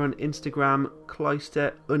 and we're on Instagram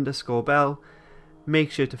cloister_bell.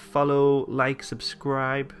 Make sure to follow, like,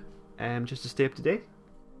 subscribe, just to stay up to date.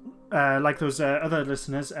 Like those other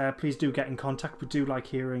listeners, please do get in contact. We do like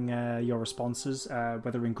hearing your responses,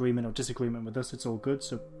 whether in agreement or disagreement with us. It's all good,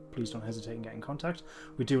 so please don't hesitate and get in contact.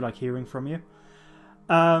 We do like hearing from you.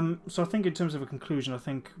 So I think in terms of a conclusion, I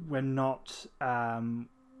think we're not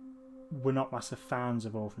massive fans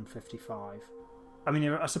of Orphan 55. I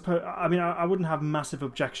mean, I wouldn't have massive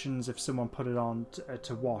objections if someone put it on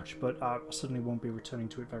to watch, but I certainly won't be returning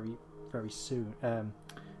to it very, very soon,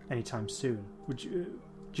 anytime soon. Do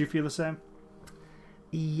you feel the same?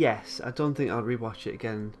 Yes, I don't think I'll rewatch it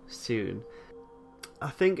again soon.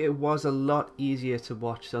 I think it was a lot easier to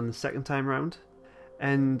watch on the second time round,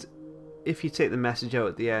 and if you take the message out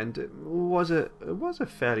at the end, it was a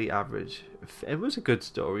fairly average. It was a good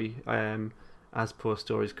story, as poor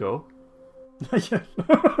stories go. Yeah.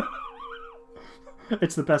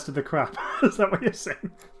 It's the best of the crap. Is that what you're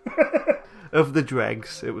saying? Of the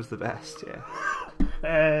dregs, it was the best. Yeah.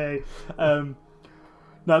 Hey.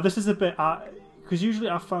 Now this is a bit because usually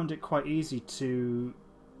I found it quite easy to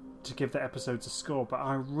give the episodes a score, but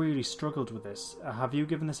I really struggled with this. Have you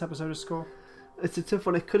given this episode a score? It's a tough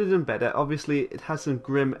one. It could have done better. Obviously, it has some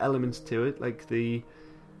grim elements to it, like the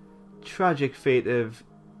tragic fate of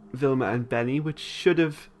Vilma and Benny, which should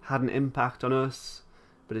have had an impact on us,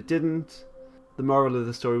 but it didn't. The moral of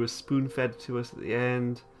the story was spoon-fed to us at the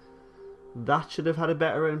end. That should have had a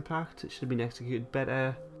better impact. It should have been executed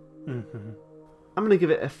better. Mm-hmm. I'm going to give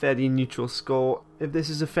it a fairly neutral score. If this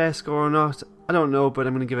is a fair score or not, I don't know, but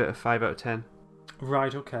I'm going to give it a 5 out of 10.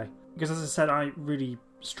 Right, okay. Because as I said, I really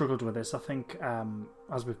struggled with this. I think,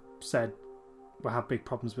 as we've said, we'll have big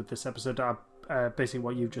problems with this episode. Basically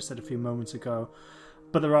what you just said a few moments ago.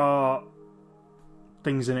 But there are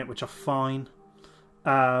things in it which are fine.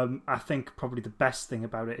 I think probably the best thing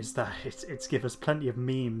about it is that it's given us plenty of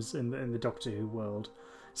memes in the Doctor Who world,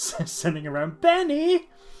 sending around Benny,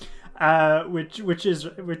 which has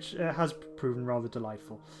proven rather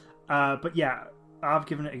delightful. But yeah, I've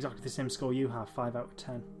given it exactly the same score you have, 5 out of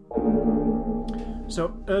 10.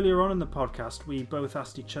 So earlier on in the podcast, we both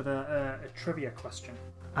asked each other a trivia question.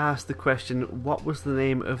 I asked the question, what was the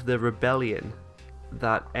name of the rebellion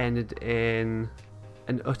that ended in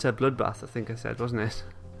an utter bloodbath, I think I said, wasn't it?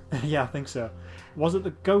 Yeah, I think so. Was it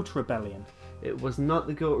the Goat Rebellion? It was not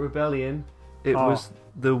the Goat Rebellion. It was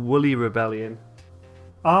the Woolly Rebellion.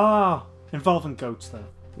 Ah, involving goats, though.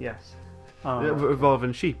 Yes. Oh,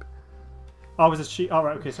 involving sheep. Oh, was it sheep? Oh,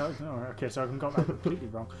 right, okay, so I got that completely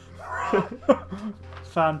wrong.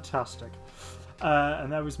 Fantastic.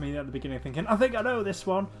 And that was me at the beginning thinking, I think I know this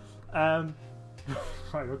one. Right,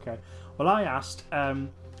 okay. Well, I asked,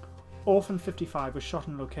 Orphan 55 was shot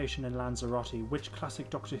on location in Lanzarote. Which classic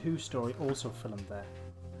Doctor Who story also filmed there?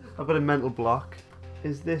 I've got a mental block.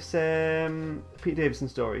 Is this Pete Davison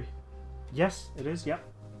story? Yes, it is, yep.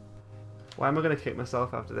 Why am I going to kick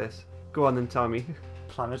myself after this? Go on then, tell me.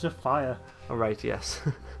 Planet of Fire. Alright, yes.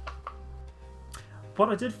 What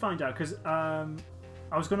I did find out, because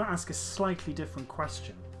I was going to ask a slightly different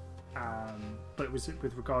question, but it was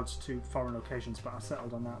with regards to foreign locations, but I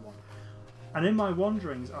settled on that one. And in my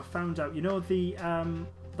wanderings, I found out, you know, the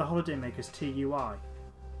holidaymakers TUI.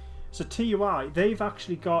 So TUI, they've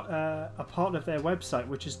actually got a part of their website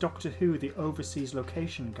which is Doctor Who: The Overseas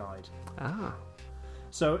Location Guide. Ah.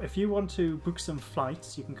 So if you want to book some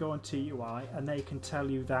flights, you can go on TUI and they can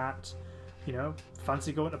tell you that, you know,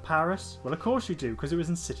 fancy going to Paris? Well, of course you do, because it was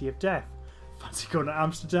in City of Death. Fancy going to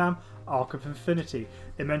Amsterdam? Arc of Infinity.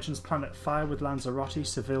 It mentions Planet Fire with Lanzarote,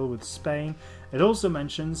 Seville with Spain. It also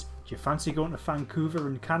mentions, do you fancy going to Vancouver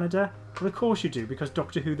in Canada? Well, of course you do, because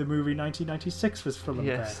Doctor Who the movie 1996 was filmed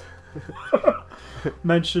Yes. there.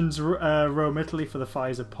 Mentions Rome, Italy for the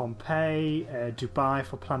fires of Pompeii, Dubai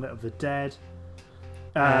for Planet of the Dead.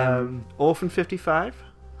 Orphan 55?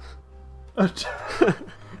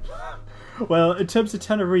 Well, in terms of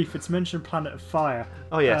Tenerife, it's mentioned Planet of Fire.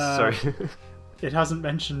 Oh, yes, sorry. It hasn't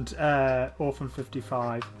mentioned Orphan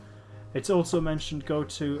 55. It's also mentioned go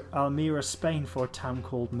to Almeria, Spain for a town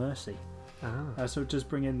called Mercy. So it does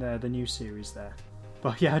bring in the new series there.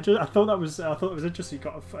 But yeah, I thought that was interesting. You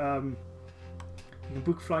got you can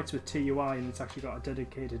book flights with TUI, and it's actually got a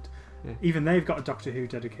dedicated. Yeah. Even they've got a Doctor Who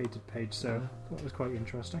dedicated page, so that was quite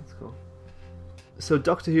interesting. That's cool. So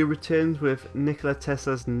Doctor Who returns with Nikola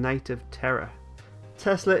Tesla's Night of Terror.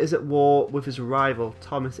 Tesla is at war with his rival,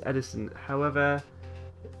 Thomas Edison. However,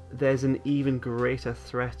 there's an even greater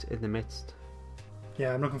threat in the midst.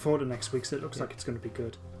 Yeah, I'm looking forward to next week, so it looks like it's going to be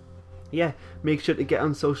good. Yeah, make sure to get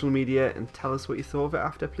on social media and tell us what you thought of it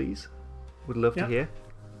after, please. Would love to hear.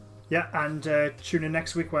 Yeah, and tune in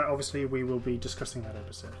next week where obviously we will be discussing that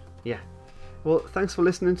episode. Yeah. Well, thanks for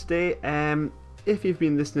listening today. If you've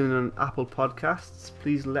been listening on Apple Podcasts,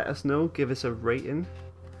 please let us know. Give us a rating.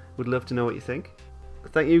 Would love to know what you think.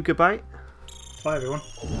 Thank you. Goodbye. Bye, everyone.